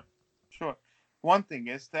go ahead. Sure. One thing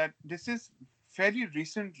is that this is fairly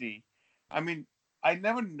recently. I mean, I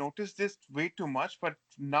never noticed this way too much, but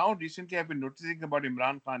now recently I've been noticing about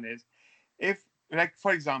Imran Khan is, if, like,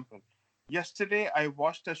 for example, yesterday I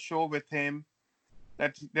watched a show with him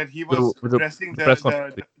that he was addressing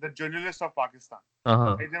the journalists of Pakistan.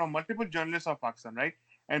 Right? There were multiple journalists of Pakistan, right?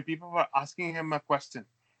 And people were asking him a question.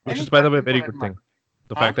 Which is, by the way, a very good thing.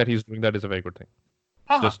 The fact that he's doing that is a very good thing.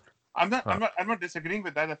 I'm not disagreeing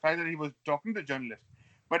with that. The fact that he was talking to journalists,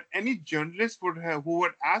 but any journalist who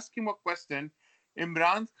would ask him a question,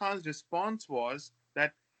 Imran Khan's response was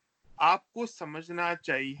that आपको समझना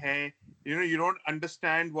चाहिए, you don't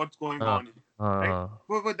understand what's going on, right?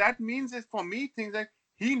 What that means is, for me, things like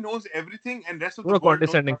he knows everything and rest of the world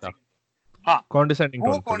condescending knows nothing. Condescending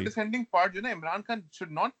tone. Condescending part, Imran Khan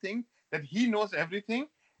should not think that he knows everything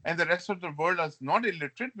and the rest of the world is not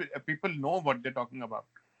illiterate. People know what they're talking about,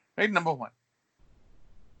 right? Number one.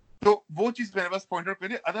 So वो चीज मैंने बस point out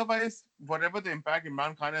करी. Otherwise, whatever the impact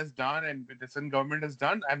Imran Khan has done and the Sindh government has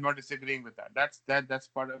done, I'm not disagreeing with that. That's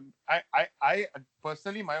part of. I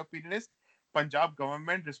personally, my opinion is, Punjab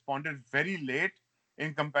government responded very late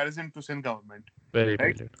in comparison to Sindh government. Very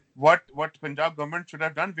late. What Punjab government should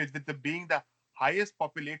have done with being the highest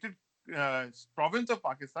populated province of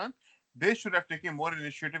Pakistan, they should have taken more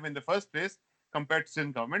initiative in the first place compared to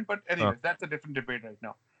Sindh government. But anyways, that's a different debate right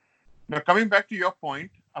now. Now, coming back to your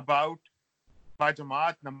point about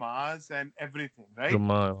Bajamaat, Namaz and everything, right?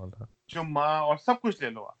 Jumma और सब कुछ ले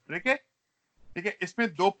लो आप, ठीक है? इसमें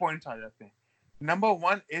दो points आ जाते हैं. Number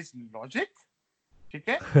one is logic, ठीक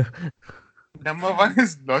है? Number one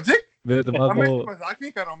is logic. मेरे दिमाग को मजाक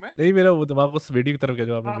नहीं कर रहा हूँ मैं. नहीं, मेरा वो दिमाग उस वीडियो की तरफ गया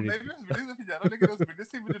जो आपने मैं भी उस वीडियो से जा रहा हूँ, लेकिन उस वीडियो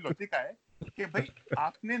से मुझे लॉजिक आया कि भाई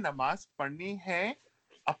आपने नमाज पढ़नी है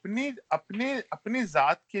अपने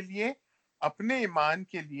जात के लिए, अपने ईमान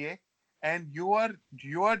के लिए, and you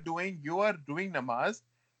are doing namaz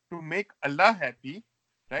to make Allah happy,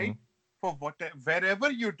 right? For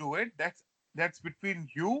wherever you do it, that's between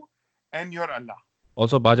you and your Allah.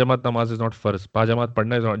 Also, Bajamaat namaz is not first. Bajamaat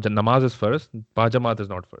padna is not. Namaz is first. Bajamaat is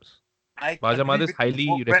not first. Bajamaat is highly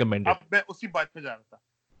recommended. अब मैं उसी बात पे जा रहा था.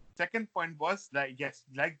 Second point was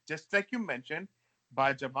just like you mentioned,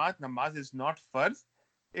 Bajamaat namaz is not first.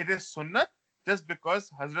 It is sunnat. Just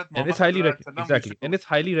because Hazrat Muhammad and it's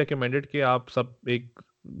highly recommended कि आप सब एक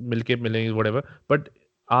मिलके मिलेंगे whatever, but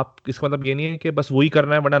आप इसका मतलब ये नहीं है कि बस वही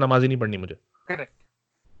करना है वरना नमाज ही नहीं पढ़नी मुझे. Correct.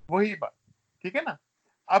 वही बात, ठीक है ना?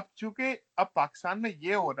 अब चूंकि अब पाकिस्तान में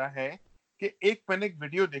ये हो रहा है कि मैंने एक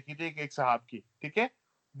वीडियो देखी थी एक साहब की, ठीक है?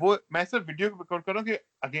 वो मैं सिर्फ वीडियो को रिकॉर्ड कर रहा हूँ कि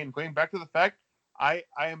again going back to the fact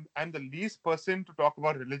I'm the least person to talk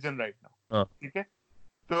about religion right now, ठीक है?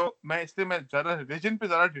 तो मैं ज़्यादा रिलीजन पे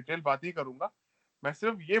ज़्यादा डिटेल बात नहीं करूंगा. मैं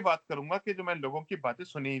सिर्फ ये बात करूंगा कि जो मैं लोगों की बातें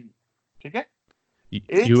सुनी हुई, ठीक है?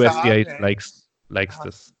 USCI likes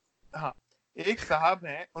this. हाँ, एक साहब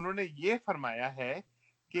हैं, उन्होंने ये फरमाया है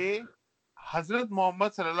कि हजरत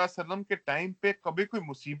मोहम्मद सल्लल्लाहु अलैहि वसल्लम के टाइम पे कभी कोई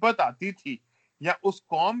मुसीबत आती थी या उस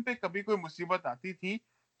कौम पे कभी कोई मुसीबत आती थी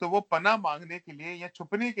तो वो पनाह मांगने के लिए या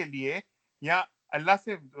छुपने के लिए या अल्लाह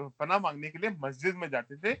से पनाह मांगने के लिए मस्जिद में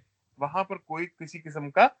जाते थे. वहां पर कोई किसी किस्म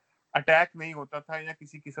का अटैक नहीं होता था या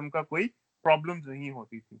किसी किस्म का कोई प्रॉब्लम्स नहीं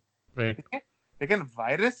होती थी, ठीक है? लेकिन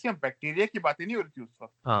वायरस या बैक्टीरिया की बातें नहीं हो रही थी उस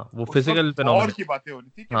वक्त. हाँ, वो फिजिकल फिनोमेनन की बातें हो रही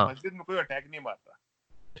थी कि मस्जिद में कोई अटैक नहीं मारता,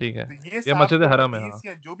 ठीक है? तो ये मस्जिद हराम है.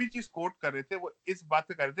 या जो भी चीज कोट कर रहे थे वो इस बात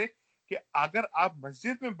पे कर रहे थे कि अगर आप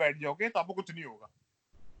मस्जिद में बैठ जाओगे तो आपको कुछ नहीं होगा.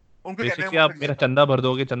 उनको कहते हैं आप मेरा चंदा भर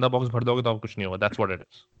दोगे, चंदा बॉक्स भर दोगे तो आपको कुछ नहीं होगा. That's what it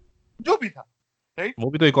is. जो भी था, राइट? वो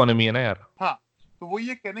भी तो इकोनॉमी है ना यार. हाँ, तो वो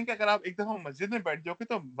ये कहने कि अगर आप एक दफा मस्जिद में बैठ जाओगे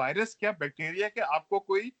तो वायरस क्या बैक्टीरिया के आपको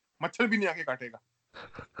कोई मच्छर भी नहीं आके काटेगा.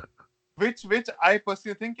 which I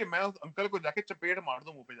personally think कि मैं उस अंकल को जाके चपेट मार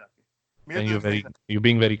दूं मुंह पे जाके. You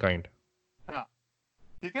being very kind. हाँ,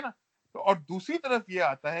 ठीक है ना? तो और दूसरी तरफ ये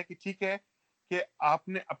आता है कि ठीक है कि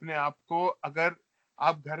आपने अपने आप को, अगर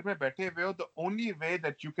आप घर में बैठे हुए हो, the only way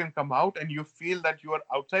that you can come out and you feel that you are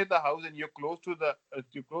outside the house and you're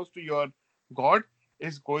close to your God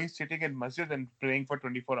is going sitting in masjid and praying for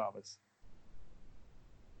 24 hours.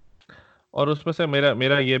 और उसमें से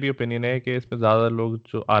मेरा ये भी opinion है कि इसमें ज़्यादा लोग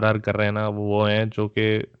जो आर कर रहे हैं ना वो हैं जो कि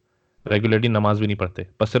रेगुलरली नमाज भी नहीं पढ़ते.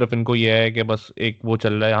 बस सिर्फ इनको ये है कि बस एक वो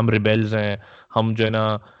चल रहा है, हम रिबेल्स हैं, हम जो है ना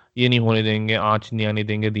ये नहीं होने देंगे, आँच नहीं आने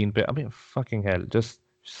देंगे दीन पे. अबे fucking hell, just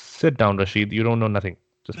sit down Rashid, you don't know nothing.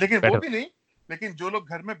 लेकिन वो भी नहीं, लेकिन जो लोग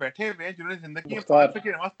घर में बैठे हुए हैं जिन्होंने जिंदगी में मुख्तार 5 वक्त की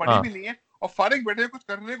नमाज पढ़ी भी नहीं है और फारिग बैठे हैं, कुछ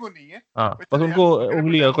करने को नहीं है, बस उनको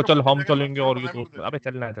उंगली है को चल हम चलेंगे और ये तो अबे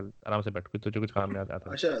चलना है, चल आराम से बैठ, कोई तुझे कुछ काम नहीं आता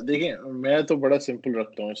है। अच्छा देखिए, मैं तो बड़ा सिंपल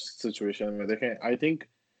रखता हूँ इस सिचुएशन में। देखें, आई थिंक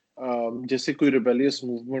जैसे कोई रिबेलियस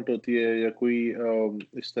मूवमेंट होती है या कोई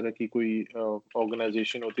इस तरह की कोई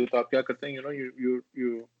ऑर्गेनाइजेशन होती है, तो आप क्या करते हैं,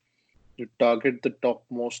 you target the top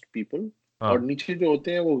most people, और नीचे जो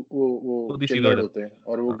होते हैं वो चिल्लड़ होते हैं,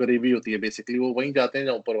 और वो गरीबी होती है बेसिकली, वो वहीं जाते हैं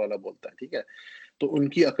जहाँ ऊपर वाला बोलता है, ठीक है। तो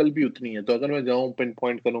उनकी अकल भी उतनी है। तो अगर मैं जाऊँ पिन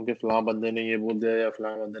पॉइंट करूँ कि फलां बंदे ने ये बोल दिया या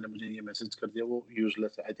फलां बंदे ने मुझे ये मैसेज कर दिया, वो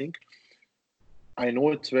यूजलेस है। I think, I know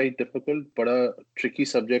it's very difficult, बड़ा tricky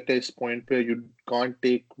subject है इस point पे। You can't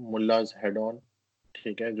take mullahs head on,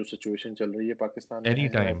 ठीक है, जो situation चल रही है पाकिस्तान में।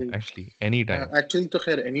 Actually तो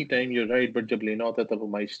खैर any time you're right, but जब लेना होता है तब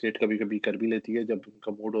हमारी state कभी कभी कर भी लेती है जब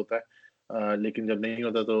उनका मूड होता है, लेकिन जब नहीं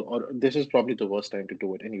होता तो, और this is probably the worst time to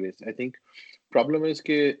do it anyways. I think problem is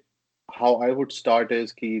कि how I would start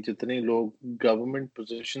is कि जितने लोग government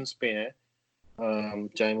positions पे हैं,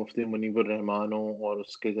 चाहे मुफ्ती मुनीबुर रहमान हो और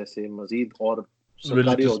उसके जैसे मजीद और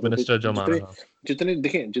सरकारी ओहदों पे जितने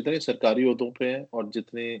देखें, जितने सरकारी ओहदों पे हैं और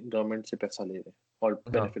जितने गवर्नमेंट से पैसा ले रहे हैं और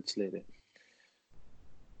बेनिफिट्स ले रहे हैं,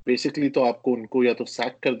 बेसिकली तो आपको उनको या तो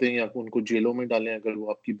सैक कर दें या उनको जेलों में डालें अगर वो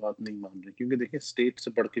आपकी बात नहीं मान रहे, क्योंकि देखिए स्टेट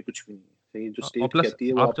से बढ़ के कुछ भी नहीं है। जो स्टेट कहती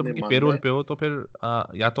है वो आपने मानना है। पेरोल पे हो तो फिर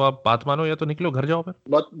या तो आप बात मानो या तो निकलो, घर जाओ, फिर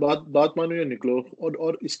बात मानो या निकलो।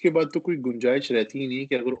 और इसके बाद तो कोई गुंजाइश रहती ही नहीं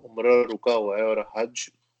कि अगर उम्रा रुका हुआ है और हज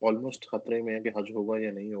ऑलमोस्ट खतरे में है कि हज होगा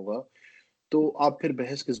या नहीं होगा, तो आप फिर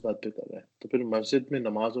बहस किस बात पे कर रहे हैं? तो फिर मस्जिद में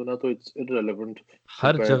नमाज होना तो इट्स इररिलेवेंट।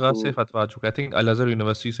 हर जगह से फतवा आ चुका है। I think Al Azhar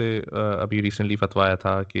university से अभी रिसेंटली फतवा आया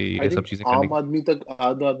था कि ये सब चीजें आम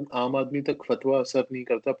आदमी तक फतवा असर नहीं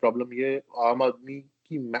करता। प्रॉब्लम ये आम आदमी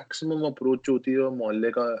की मैक्सिमम अप्रोच होती है वो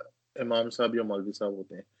मोहल्ले का इमाम साहब या मौलवी साहब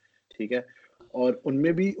होते हैं, ठीक है। और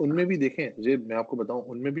उनमें भी देखें जे, मैं आपको बताऊं,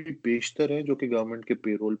 उनमें भी बेशतर हैं जो कि गवर्नमेंट के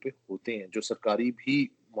पेरोल पे होते हैं, जो सरकारी भी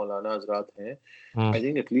मौलाना हजरात हैं। आई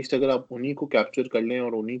थिंक एटलीस्ट अगर आप उन्हीं को कैप्चर कर लें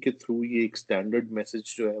और उन्हीं के थ्रू ये एक स्टैंडर्ड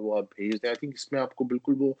मैसेज जो है वो आप भेज दें, आई थिंक इसमें आपको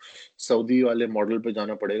बिल्कुल वो सऊदी वाले मॉडल पे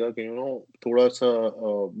जाना पड़ेगा कि थोड़ा सा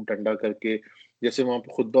डंडा करके, जैसे वहाँ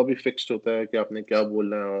पे खुतबा भी फिक्स्ड होता है कि आपने क्या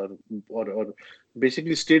बोलना है, और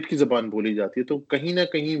बेसिकली स्टेट की जबान बोली जाती है। तो कहीं ना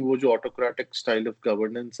कहीं वो जो ऑटोक्रेटिक स्टाइल ऑफ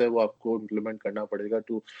गवर्नेंस है वो आपको इम्प्लीमेंट करना पड़ेगा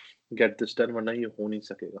टू गेट दिस डन, वरना ये हो नहीं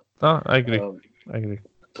सकेगा। I agree.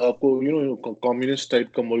 तो आपको कम्युनिस्ट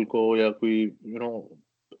टाइप का मुल्क हो या कोई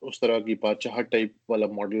उस तरह की बादशाह टाइप वाला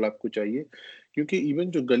मॉडल आपको चाहिए, क्योंकि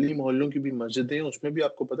इवन जो गली मोहल्लों की भी मस्जिदें हैं उसमें भी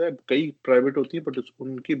आपको पता है कई प्राइवेट होती है, बट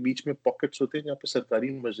उनके बीच में पॉकेट्स होते हैं जहाँ पे सरकारी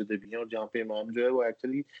मस्जिदें भी हैं और जहाँ पे इमाम जो है वो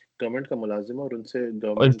एक्चुअली गवर्नमेंट का मुलाजिम है और उनसे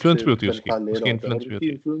गवर्नमेंट से तनख्वाह ले रहा होता है। और उनकी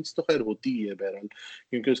इन्फ्लुएंस तो खैर होती ही है बहरहाल,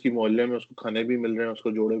 क्योंकि उसकी मोहल्ले में उसको खाने भी मिल रहे हैं,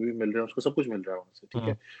 उसको जोड़े भी मिल रहे हैं, उसको सब कुछ मिल रहा है वहां से, ठीक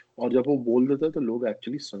है। और जब वो बोल देता है तो लोग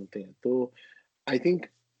एक्चुअली सुनते हैं। तो आई थिंक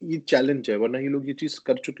ये चैलेंज है, वरना ये लोग ये चीज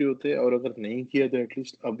कर चुके होते हैं, और अगर नहीं किया तो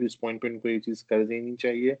एटलीस्ट अब इस पॉइंट पे इनको ये चीज कर देनी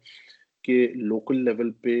चाहिए कि लोकल लेवल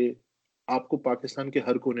पे आपको पाकिस्तान के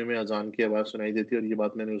हर कोने में अजान की आवाज सुनाई देती है। और ये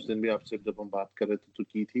बात मैंने उस दिन भी आपसे जब हम बात कर रहे थे तो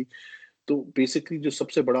की थी। तो बेसिकली जो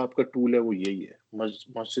सबसे बड़ा आपका टूल है वो यही है,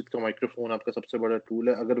 मस्जिद का माइक्रोफोन आपका सबसे बड़ा टूल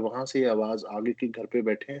है। अगर वहां से ये आवाज आगे के घर पे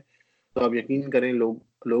बैठे हैं तो आप यकीन करें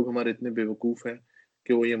लोग हमारे इतने बेवकूफ हैं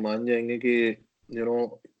कि वो ये मान जाएंगे कि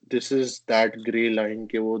this is that grey line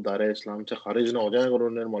के वो दायरा इस्लाम से खारिज ना हो जाए अगर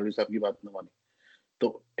उन्होंने मौलवी साहब की बात ना मानी। तो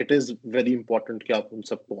इट इज वेरी इंपॉर्टेंट कि आप उन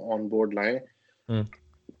सबको ऑन बोर्ड लाएं,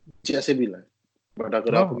 जैसे भी लाएं। बट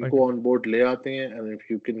अगर आप उनको ऑन बोर्ड ले आते हैं and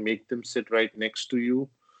if you can make them sit right next to you,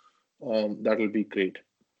 that will be great.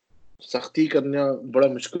 सख्ती करना बड़ा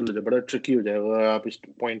मुश्किल हो जाए, बड़ा ट्रिकी हो जाएगा। आप इस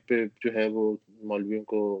पॉइंट पे जो है वो मौलवियों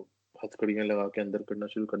को हथकड़ियां लगा के अंदर करना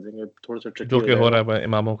शुरू कर देंगे, थोड़ा सा ट्रिकी जो कि हो रहा है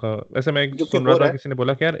इमामों का। वैसे मैं सुन रहा था किसी ने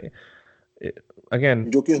बोला कि यार अगेन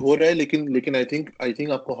जो कि हो रहा है, लेकिन आई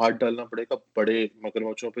थिंक आपको हाथ डालना पड़ेगा बड़े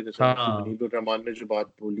मगरमच्छों पे, जैसे मुनीबुर रहमान ने जो बात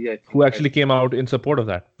बोली है, who actually came out in support of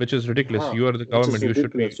that, which is ridiculous. You are the government, you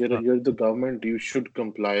should be you're the government, you should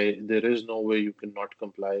comply. There is no way you cannot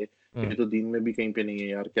comply. ये तो दीन में भी कहीं पे नहीं है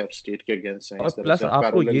यार कि आप स्टेट के अगेंस्ट हैं। और प्लस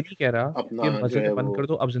आपको ये नहीं कह रहा कि मस्जिद बंद कर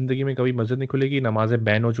दो, अब जिंदगी में कभी मस्जिद नहीं खुलेगी, नमाजें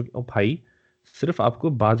बैन हो चुकी। ओ भाई, सिर्फ आपको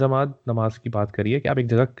बाजमात नमाज की बात करिए कि आप एक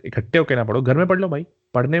जगह इकट्ठे होकर ना पढ़ो, घर में पढ़ लो भाई,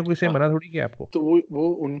 पढ़ने को किसी मना थोड़ी किया आपको। तो वो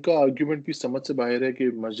उनका आर्गुमेंट भी समझ से बाहर है कि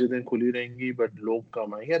मस्जिदें खुली रहेंगी बट लोग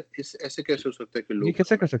कम आए। यार ऐसे कैसे हो सकता है कि लोग ये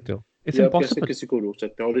कैसे कर सकते हो? ये आप कैसे किसी को रोक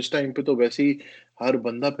सकते हैं? और इस टाइम पे तो वैसे ही हर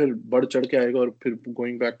बंदा फिर बढ़ चढ़ के आएगा, और फिर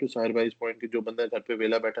गोइंग बैक टू साहिर भाई पॉइंट कि जो बंदा घर पे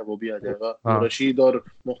वेला बैठा वो भी आ जाएगा। रशीद और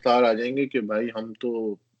मुख्तार आ जाएंगे कि भाई हम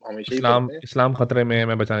तो हमेशा ही पढ़ते हैं। इस्लाम खतरे में है,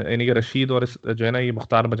 मैं बचा, यानी कि रशीद और जो है ना ये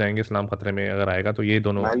मुख्तार बचाएंगे इस्लाम खतरे में अगर आएगा, तो ये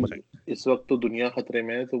दोनों भाई बचाएंगे। इस वक्त तो दुनिया खतरे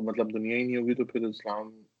में है, तो मतलब दुनिया ही नहीं होगी तो फिर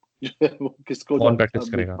इस्लाम जो है वो किसको कौन जाता प्रैक्टिस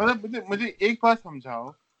करेगा? मतलब मुझे एक बात समझाओ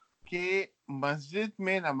कि मस्जिद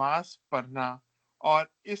में नमाज पढ़ना और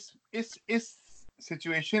इस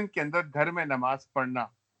सिचुएशन के अंदर घर में नमाज पढ़ना,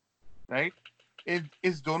 राइट,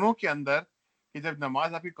 इस दोनों के अंदर कि जब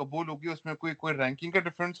नमाज आपकी कबूल होगी उसमें कोई रैंकिंग का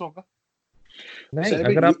डिफरेंस होगा? नहीं, साहब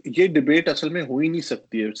अगर आप ये डिबेट असल में हो ही नहीं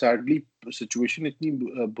सकती है। सैडली सिचुएशन इतनी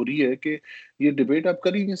बुरी है कि ये डिबेट आप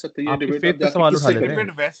कर ही नहीं सकते। ये आपकी डिबेट फेथ आप पे जाके सवाल उठा किससे लेते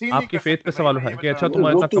करेंगे? हैं, वैसे ही नहीं आपकी कर फेथ सकते पे भाई, सवाल मैं उठा ये कि बता अच्छा रहा हूँ।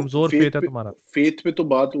 तुम्हारा वो इतना तो कमजोर फेथ है तुम्हारा। फेथ पे तो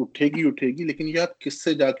बात उठेगी उठेगी, लेकिन ये आप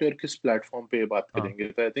किससे जाके और किस प्लेटफॉर्म पे बात हाँ, करेंगे?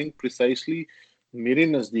 तो आई थिंक प्रिसाइसली मेरे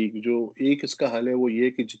नजदीक जो एक इसका हल है वो ये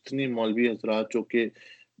कि जितने मौलवी हजरात जो कि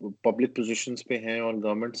पब्लिक पोजीशंस पे हैं और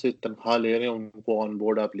गवर्नमेंट से तनख्वाह ले रहे हैं, उनको ऑन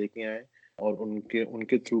बोर्ड आप लेके आए और उनके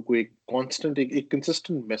उनके थ्रू को एक कांस्टेंट एक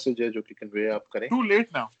कंसिस्टेंट मैसेज है जो कि कन्वे आप करें। To late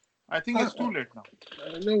now, I think हाँ, it's to late now.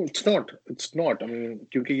 No it's not, I mean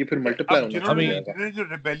क्योंकि ये फिर क्योंकि मल्टीप्लाई अब होना शुरू हो अभी जाएगा। जिन्होंने जो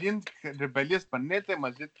रिबेलियस बनने थे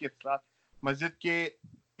मस्जिद के साथ, मस्जिद के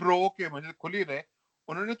प्रो के मस्जिद खुल ही रहे,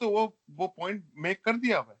 उन्होंने तो वो पॉइंट मेक कर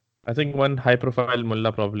दिया हुआ है। I think one high profile mullah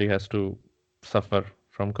probably has to suffer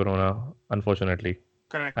from corona, unfortunately.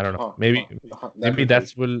 I correct. don't know. हाँ Maybe हाँ हाँ, that maybe will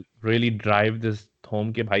that's help, will really drive this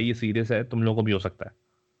home कि भाई ये सीरियस है, तुम लोगों को भी हो सकता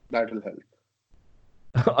दैट विल हेल्प।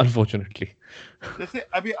 है। Unfortunately. जैसे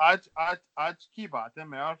अभी आज की बात है,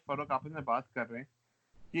 मैं और फरूक आपस में बात कर रहे हैं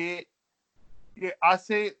कि ये आज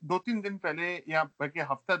से 2-3 दिन पहले या बल्कि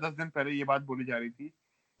हफ्ता 10 दिन पहले ये बात बोली जा रही थी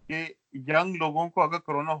कि यंग लोगों को अगर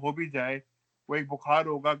कोरोना हो भी जाए, वो एक बुखार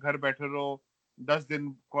होगा, घर बैठे रहो 10 दिन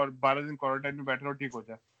 12 दिन क्वारंटाइन में बैठे रहो, ठीक हो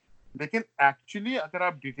जाए। लेकिन एक्चुअली अगर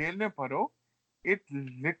आप डिटेल में पढ़ो, it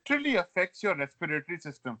literally affects your respiratory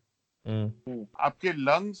system. आपके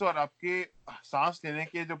लंग्स और आपके सांस लेने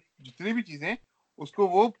के जो जितनी भी चीजें, उसको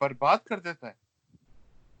वो बर्बाद कर देता है।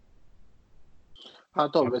 हाँ,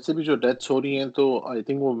 तो वैसे भी जो डेथ्स हो रही हैं तो आई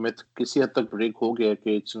थिंक वो मिथ किसी हद तक ब्रेक हो गया है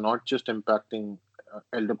कि it's not just impacting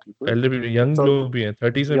Elder people, Elder भी, इट्स यंग ऑल्सो लोग भी हैं,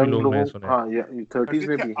 30s में भी यंग लोग मैं लोगों, सुने हैं। हाँ, या 30s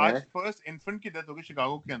में के भी आज हैं। फर्स्ट इन्फेंट की डेथ हो गई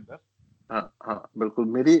शिकागो के अंदर। हाँ हाँ बिल्कुल।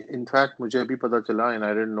 मेरी इनफैक्ट मुझे अभी पता चला, एंड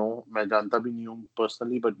आई डिडंट नो, मैं जानता भी नहीं हूँ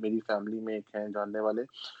पर्सनली, बट मेरी फैमिली में एक हैं जानने वाले।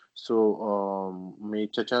 सो मेरे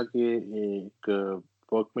चचा के एक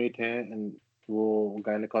वर्कमेट हैं, एंड वो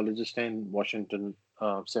गायनेकोलॉजिस्ट हैं इन वाशिंगटन,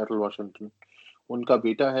 सिएटल वाशिंगटन। उनका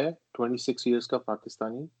बेटा है 26 इयर्स का,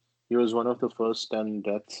 Pakistani. He was one of the first 10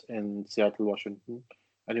 deaths in Seattle, Washington,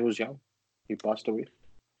 and he was young. He passed away.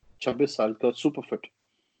 26 साल का, super fit.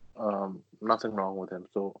 Nothing wrong with him.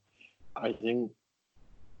 So I think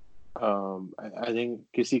I think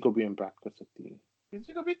किसी को भी impact कर सकती है।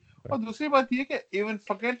 किसी को भी। और दूसरी बात ये कि even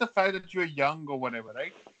forget the fact that you are young or whatever,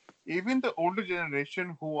 right? Even the older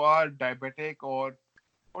generation who are diabetic or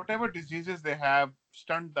whatever diseases they have,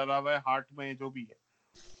 stunt डला हुआ है हार्ट में, जो भी है,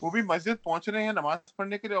 वो भी मस्जिद पहुंच रहे हैं नमाज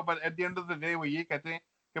पढ़ने के लिए, और at the end of the day वो ये कहते हैं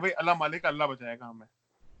कि भाई अल्लाह मालिक, अल्लाह बचाएगा हमें।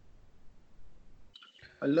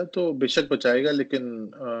 अल्लाह तो बेशक बचाएगा, लेकिन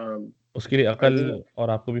उसके लिए I अकल think और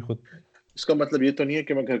आपको भी खुद, इसका मतलब ये तो नहीं है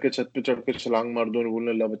कि मैं घर के छत पे चढ़ के छलांग मार दूं और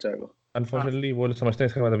बोलूं अल्लाह बचाएगा। अनफॉर्चुनेटली वो समझते हैं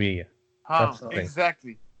इसका मतलब यही है। हाँ, That's the thing.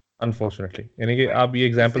 Exactly, unfortunately, यानी कि राइट। आप ये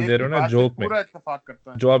एग्जांपल दे ज़ेब रहे की हो ना बात से जोक में, पूरा इत्तेफाक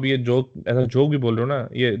करता है। जो आप ये जोक ऐसा जोक भी बोल रहे हो ना,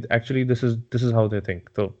 ये actually this is how they think,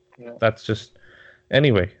 तो Yeah. That's just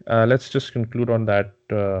anyway. Let's just conclude on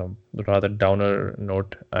that rather downer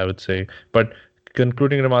note, I would say. But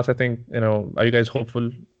concluding remarks, I think, are you guys hopeful?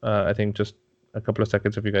 I think just a couple of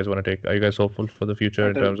seconds if you guys want to take. Are you guys hopeful for the future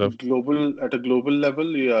in terms of At a global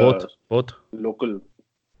level, both? local?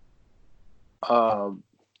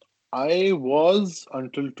 I was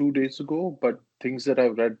until 2 days ago, but things that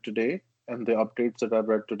I've read today and the updates that I've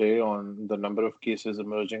read today on the number of cases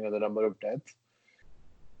emerging and the number of deaths,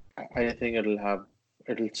 I think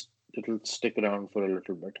it'll stick around for a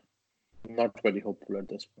little bit. I'm not very hopeful at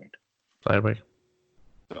this point. Bye.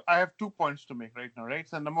 So I have 2 points to make right now, right?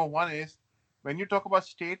 So number one is, when you talk about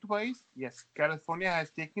state-wise, yes, California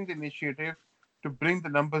has taken the initiative to bring the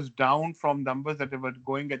numbers down from numbers that they were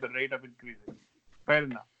going at the rate of increasing. Fair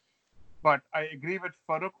enough. But I agree with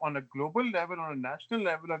Farrukh, on a global level, on a national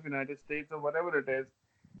level of United States or whatever it is,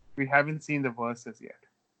 we haven't seen the worst as yet.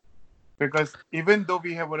 Because even though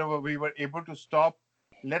we were able to stop,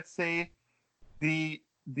 let's say, the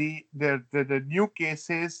new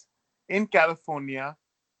cases in California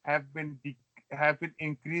have been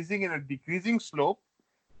increasing in a decreasing slope,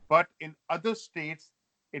 but in other states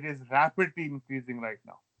it is rapidly increasing right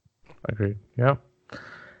now. Agreed. Yeah.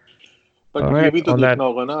 But All ये right, भी तो on देखना that,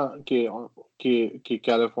 होगा ना कि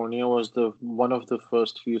California was the one of the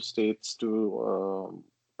first few states to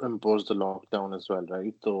impose the lockdown as well,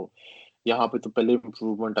 right? तो यहाँ पे तो पहले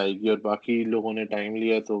इम्प्रूवमेंट आएगी और बाकी लोगों ने टाइम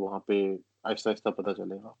लिया तो वहाँ पे आहिस्ता आहिस्ता पता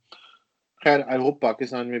चलेगा. खैर, आई होप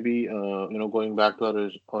पाकिस्तान में भी गोइंग बैक टू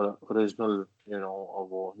ओरिजिनल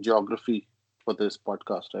वो geography for this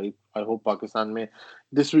podcast, right? I hope Pakistan में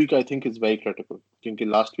this week I think is very critical, क्योंकि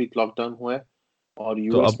लास्ट वीक लॉकडाउन हुआ है और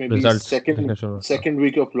यूएस में भी सेकंड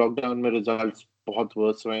वीक ऑफ लॉकडाउन में रिजल्ट्स बहुत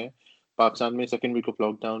वर्स हुए हैं. पाकिस्तान में सेकंड वीक ऑफ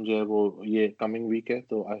लॉकडाउन जो है वो ये कमिंग वीक है,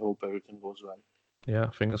 तो I hope everything goes well. Yeah,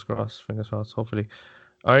 fingers crossed, hopefully.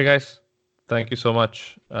 All right, guys. Thank you so much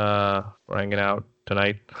for hanging out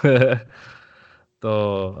tonight. तो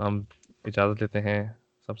हम इजाज़त लेते हैं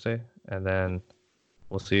सबसे, and then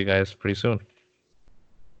we'll see you guys pretty soon.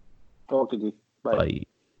 Okay, ji. Bye. Bye.